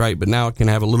mix, right? But now it can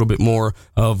have a little bit more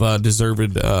of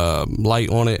deserved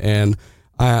light on it. And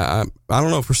I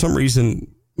don't know, for some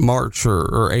reason March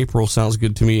or April sounds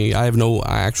good to me. I have no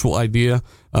actual idea.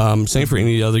 Same for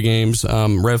any of the other games.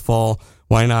 Redfall,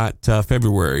 why not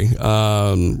February?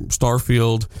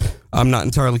 Starfield, I'm not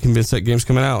entirely convinced that game's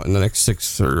coming out in the next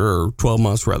 6 or 12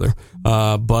 months rather.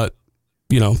 But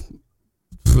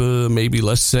maybe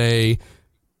let's say,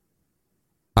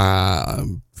 I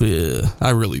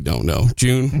really don't know.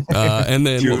 June. And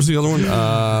then June. What was the other one?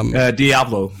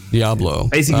 Diablo.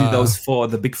 Basically those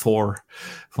the big four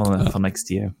for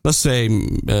next year. Let's say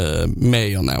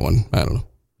May on that one. I don't know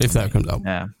if that comes out.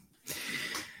 Yeah.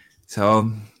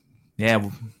 So, yeah,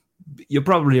 you're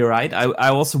probably right. I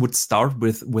also would start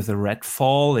with a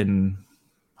Redfall in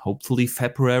hopefully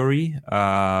February.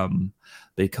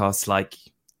 Because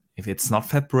if it's not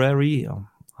February,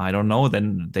 I don't know,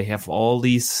 then they have all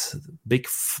these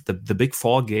the big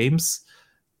four games,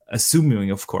 assuming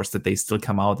of course that they still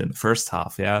come out in the first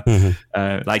half,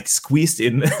 squeezed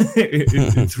in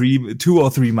 2 or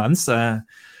 3 months.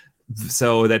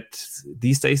 So that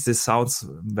these days this sounds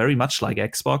very much like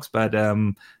Xbox, but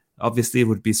obviously it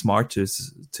would be smart to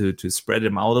spread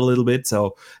them out a little bit.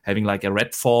 So having like a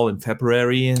Redfall in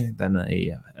February, then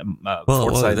a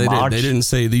Forza in March. They didn't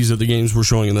say these are the games we're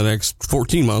showing in the next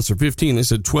 14 months or 15. They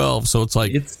said 12. So it's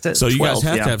like, so 12, you guys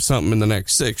have to have something in the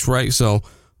next 6, right? So,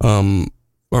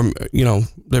 or, you know,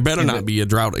 there better not be a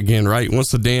drought again, right?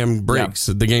 Once the dam breaks,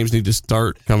 the games need to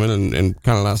start coming and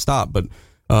kind of not stop. But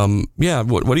what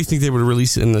do you think they would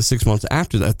release in the 6 months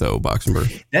after that, though,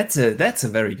 Boxenberg? That's a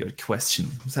very good question.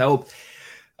 So,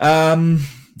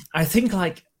 I think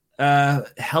like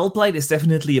Hellblade is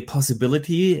definitely a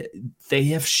possibility. They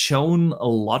have shown a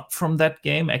lot from that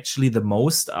game, actually the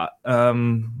most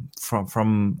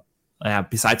from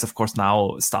besides, of course,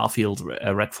 now Starfield,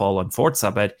 Redfall, and Forza,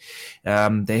 but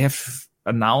they have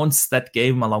announced that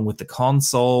game along with the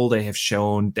console. They have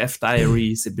shown Dev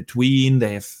Diaries in between.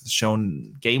 They have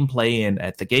shown gameplay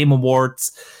at the Game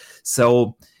Awards.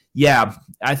 So, yeah,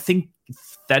 I think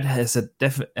that has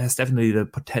definitely the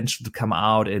potential to come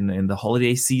out in the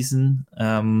holiday season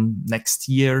next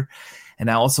year. And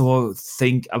I also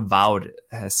think Avowed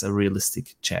has a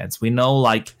realistic chance. We know,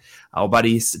 like, our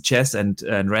buddies Chess and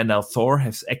Randall Thor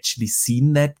have actually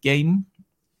seen that game.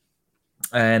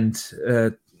 And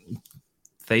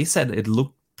they said it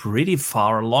looked pretty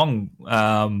far along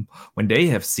when they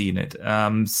have seen it.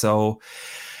 There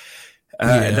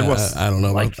was, I don't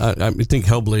know. Like, I think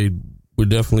Hellblade would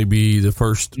definitely be the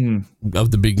first of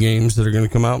the big games that are going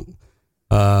to come out.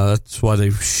 That's why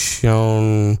they've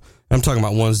shown... I'm talking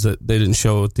about ones that they didn't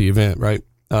show at the event, right?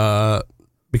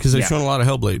 Because they've shown a lot of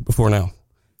Hellblade before now.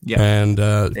 Yeah. And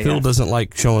Phil doesn't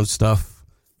like showing stuff.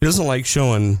 He doesn't like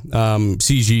showing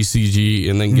CG,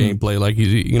 and then gameplay. Like,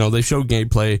 they showed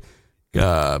gameplay,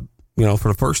 for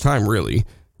the first time, really,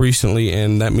 recently.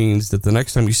 And that means that the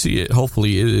next time you see it,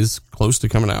 hopefully it is close to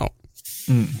coming out.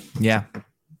 Yeah,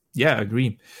 I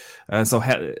agree. So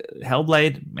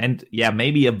Hellblade and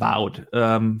maybe Avowed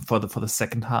for the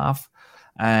second half.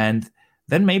 And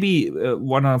then maybe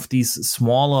one of these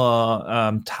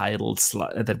smaller titles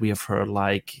that we have heard,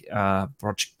 like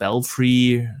Project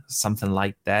Belfry, something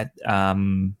like that. I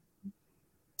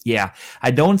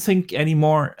don't think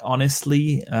anymore,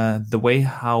 honestly, the way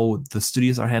how the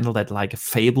studios are handled, that like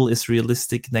Fable is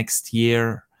realistic next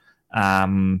year.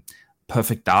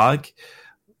 Perfect Dark,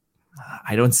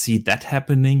 I don't see that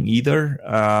happening either.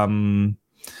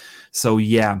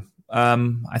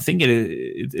 I think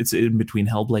it's in between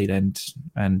Hellblade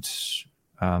and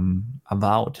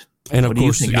Avowed. And of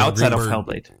course, outside of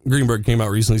Hellblade, Greenberg came out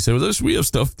recently and said, well, we have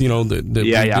stuff, that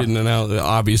we didn't announce.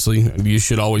 Obviously, you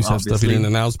should always have stuff you didn't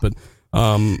announce, but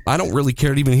I don't really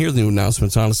care to even hear the new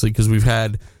announcements, honestly, because we've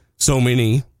had so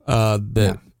many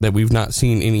that we've not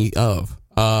seen any of.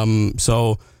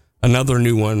 So another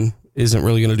new one isn't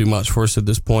really going to do much for us at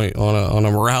this point on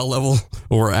a morale level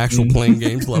or actual playing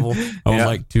games level. I would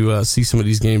like to see some of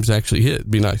these games actually hit. It'd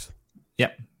be nice. Yeah,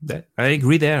 I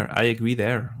agree there.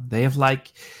 They have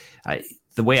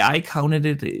the way I counted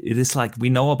it is like we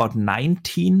know about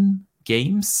 19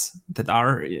 games that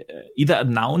are either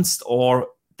announced or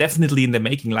definitely in the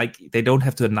making. Like, they don't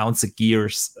have to announce the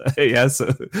Gears. We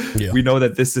know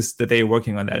that that they're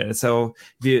working on that. And so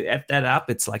if you add that up,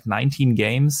 it's like 19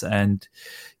 games, and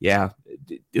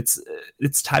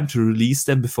it's time to release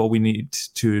them before we need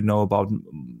to know about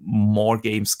more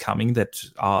games coming that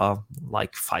are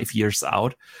like 5 years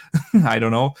out. I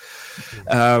don't know.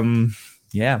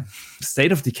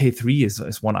 State of Decay 3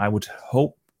 is one I would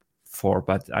hope for,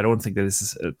 but I don't think that this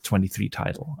is a 23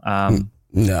 title.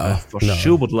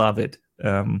 Sure would love it.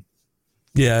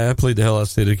 I played the hell out of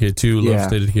State of Decay 2, love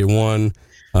State of Decay 1.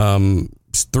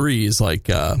 3 is like,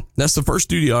 that's the first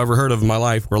studio I ever heard of in my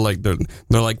life where like they're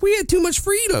like, we had too much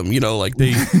freedom, like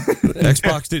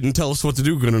Xbox didn't tell us what to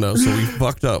do good enough, so we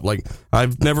fucked up. Like,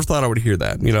 I've never thought I would hear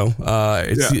that,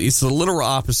 it's the literal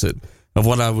opposite of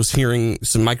what I was hearing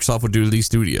some Microsoft would do to these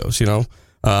studios,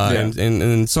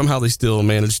 and somehow they still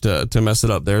managed to mess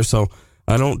it up there. So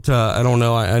I don't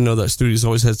know. I know that studios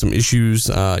always had some issues,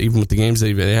 even with the games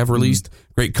they have released.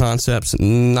 Great concepts,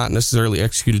 not necessarily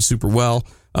executed super well.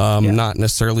 Not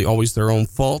necessarily always their own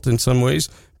fault in some ways.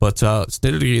 But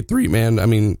State of Decay 3, man, I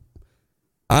mean,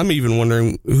 I'm even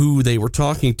wondering who they were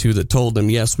talking to that told them,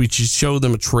 yes, we should show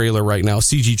them a trailer right now,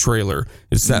 CG trailer.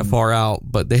 It's that far out,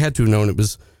 but they had to have known it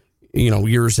was,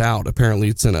 years out. Apparently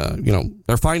it's in a,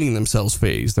 they're finding themselves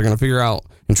phase. They're going to figure out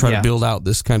and try to build out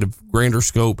this kind of grander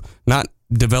scope, not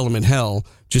development hell,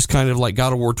 just kind of like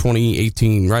God of War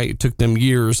 2018, right? It took them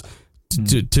years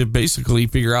to basically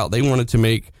figure out they wanted to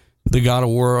make the God of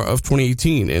War of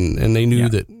 2018, and they knew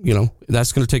that,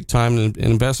 that's going to take time and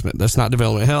investment. That's not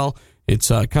development hell. It's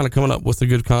kind of coming up with a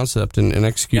good concept and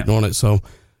executing on it. So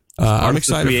I'm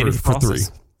excited for 3.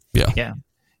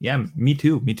 Yeah, me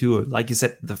too. Like you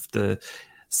said, the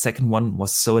second one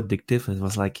was so addictive. It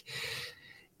was like,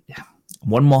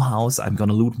 one more house, I'm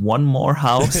gonna loot one more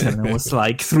house, and it was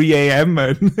like 3 a.m.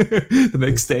 and the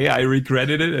next day I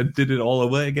regretted it and did it all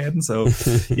over again. So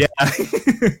yeah.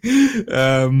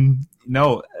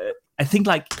 I think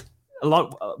like a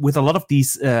lot of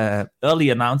these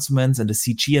early announcements and the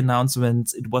CG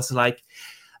announcements, it was like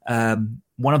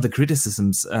one of the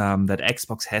criticisms that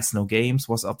Xbox has no games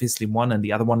was obviously one, and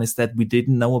the other one is that we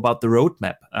didn't know about the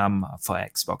roadmap for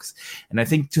Xbox. And I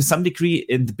think to some degree,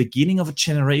 in the beginning of a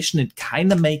generation, it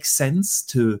kind of makes sense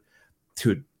to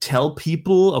tell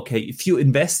people, okay, if you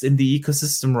invest in the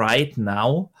ecosystem right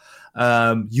now,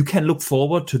 you can look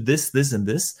forward to this, and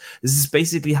this. This is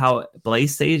basically how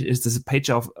PlayStation is. There's a page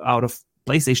out of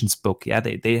PlayStation's book. Yeah,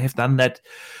 they have done that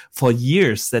for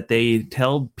years. That they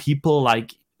tell people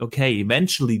like, okay,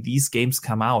 eventually these games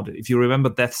come out. If you remember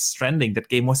Death Stranding, that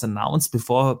game was announced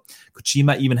before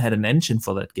Kojima even had an engine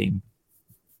for that game.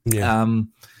 Yeah.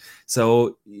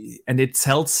 So, and it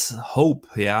sells hope,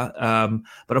 yeah.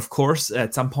 But of course,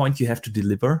 at some point you have to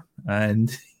deliver,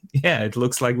 and yeah, it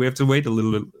looks like we have to wait a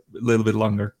little bit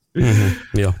longer.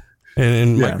 Mm-hmm. Yeah,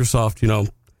 and Microsoft,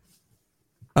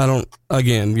 I don't.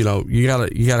 Again, you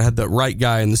gotta have the right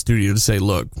guy in the studio to say,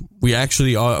 look, we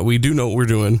do know what we're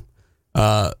doing.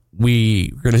 We're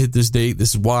gonna hit this date. This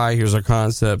is why. Here's our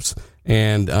concepts,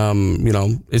 and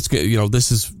it's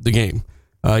this is the game.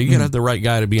 You gotta have the right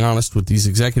guy to be honest with these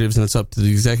executives, and it's up to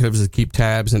the executives to keep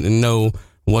tabs and know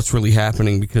what's really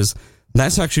happening, because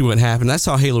that's actually what happened. That's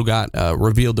how Halo got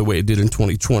revealed the way it did in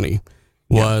 2020.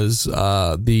 Was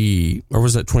or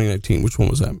was that 2019? Which one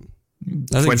was that?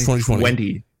 I think it's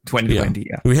 2020. 2020.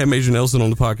 Yeah. We had Major Nelson on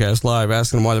the podcast live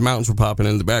asking him why the mountains were popping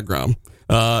in the background.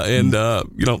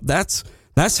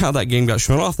 That's how that game got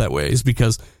shown off that way, is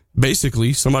because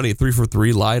basically somebody at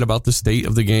 343 lied about the state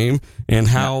of the game and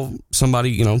how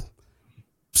somebody,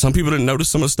 some people didn't notice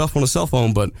some of the stuff on a cell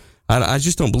phone, but I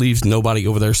just don't believe nobody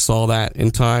over there saw that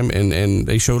in time and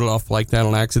they showed it off like that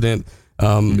on accident.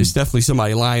 It's definitely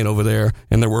somebody lying over there,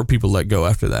 and there were people let go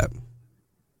after that.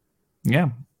 Yeah,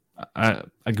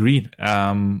 agreed.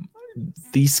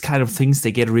 These kind of things,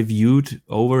 they get reviewed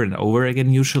over and over again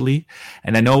usually,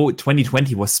 and I know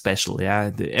 2020 was special.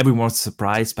 Yeah, everyone was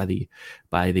surprised by the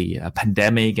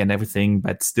pandemic and everything,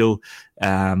 but still,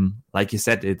 like you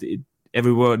said,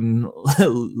 everyone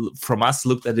from us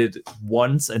looked at it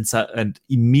once and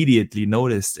immediately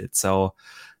noticed it. So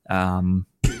there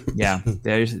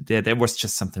was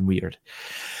just something weird.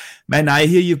 Man, I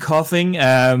hear you coughing,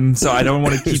 so I don't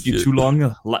want to keep you too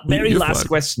long. Last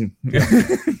question.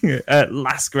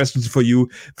 Last question for you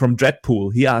from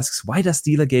Dreadpool. He asks, why does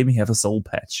Dealer Gaming have a soul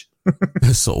patch?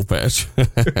 A soul patch.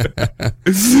 If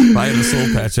I had a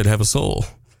soul patch, I'd have a soul.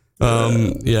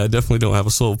 I definitely don't have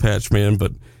a soul patch, man,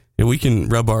 but we can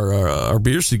rub our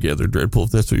beers together, Dreadpool,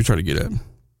 if that's what you're trying to get at.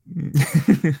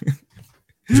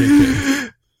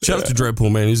 JK. Shout out to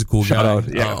Dreadpool, man. He's a cool guy.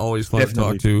 Always fun to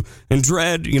talk to. And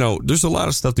Dread, there's a lot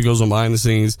of stuff that goes on behind the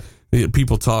scenes.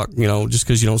 People talk, just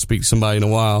because you don't speak to somebody in a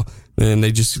while, and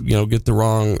they just, get the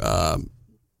wrong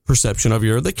perception of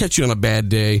you, or they catch you on a bad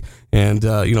day. And,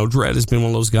 Dread has been one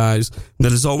of those guys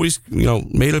that has always,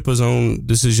 made up his own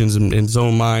decisions in his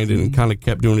own mind and kind of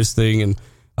kept doing his thing. And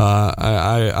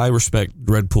I respect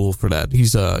Dreadpool for that.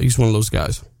 He's one of those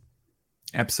guys.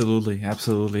 Absolutely.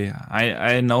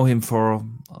 I know him for a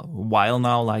while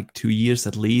now, like 2 years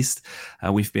at least.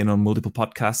 We've been on multiple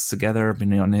podcasts together,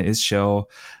 been on his show.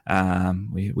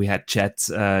 We had chats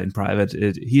in private.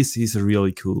 He's a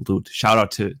really cool dude. Shout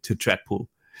out to Dreadpool.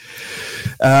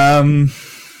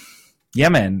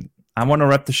 Man, I want to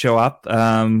wrap the show up.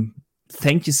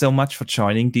 Thank you so much for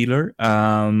joining, Dealer.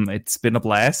 It's been a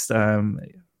blast.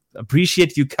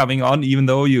 Appreciate you coming on, even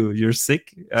though you're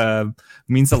sick.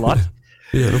 Means a lot.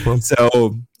 Yeah, no problem.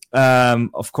 So,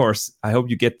 of course, I hope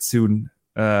you get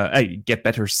get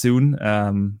better soon.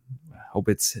 Hope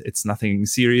it's nothing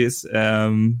serious. I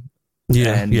mean,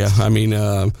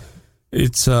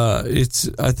 it's.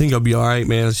 I think I'll be all right,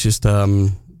 man. It's just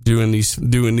doing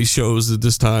these shows at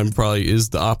this time probably is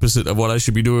the opposite of what I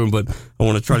should be doing, but I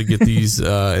want to try to get these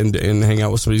and hang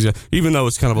out with some of these guys. Even though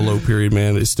it's kind of a low period,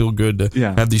 man, it's still good to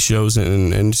have these shows,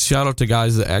 and shout out to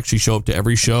guys that actually show up to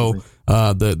every show.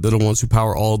 They're the ones who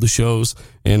power all the shows,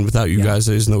 and without you guys,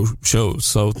 there's no shows.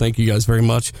 So thank you guys very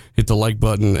much. Hit the like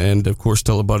button, and of course,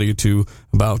 tell a buddy or two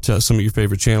about some of your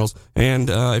favorite channels. And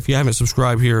if you haven't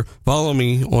subscribed here, follow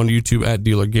me on YouTube at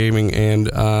Dealer Gaming, and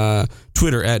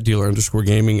Twitter at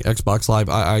Dealer_Gaming, Xbox Live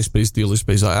II _Dealer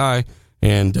 _II.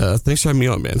 And thanks for having me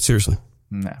on, man. Seriously.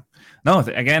 No. No,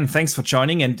 again, thanks for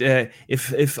joining. And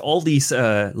if all these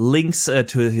links to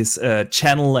his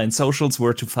channel and socials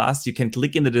were too fast, you can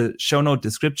click into the show note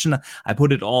description. I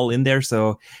put it all in there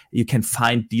so you can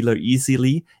find Dealer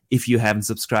easily. If you haven't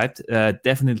subscribed,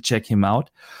 definitely check him out.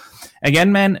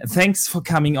 Again, man, thanks for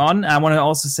coming on. I want to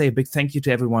also say a big thank you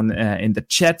to everyone in the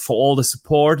chat for all the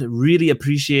support. Really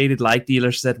appreciate it. Like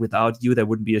Dealer said, without you, there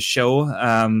wouldn't be a show.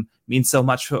 Means so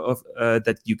much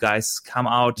that you guys come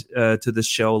out to the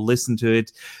show, listen to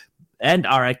it, and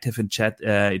are active in chat.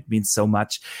 It means so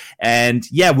much. And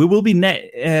yeah, we will be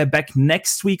back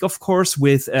next week, of course,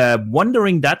 with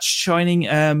Wandering Dutch joining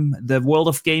the World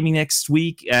of Gaming next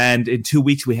week. And in 2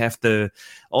 weeks, we have the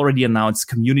already announced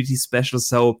community special.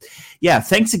 So yeah,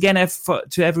 thanks again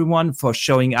to everyone for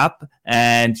showing up.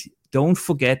 And don't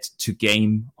forget to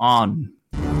game on.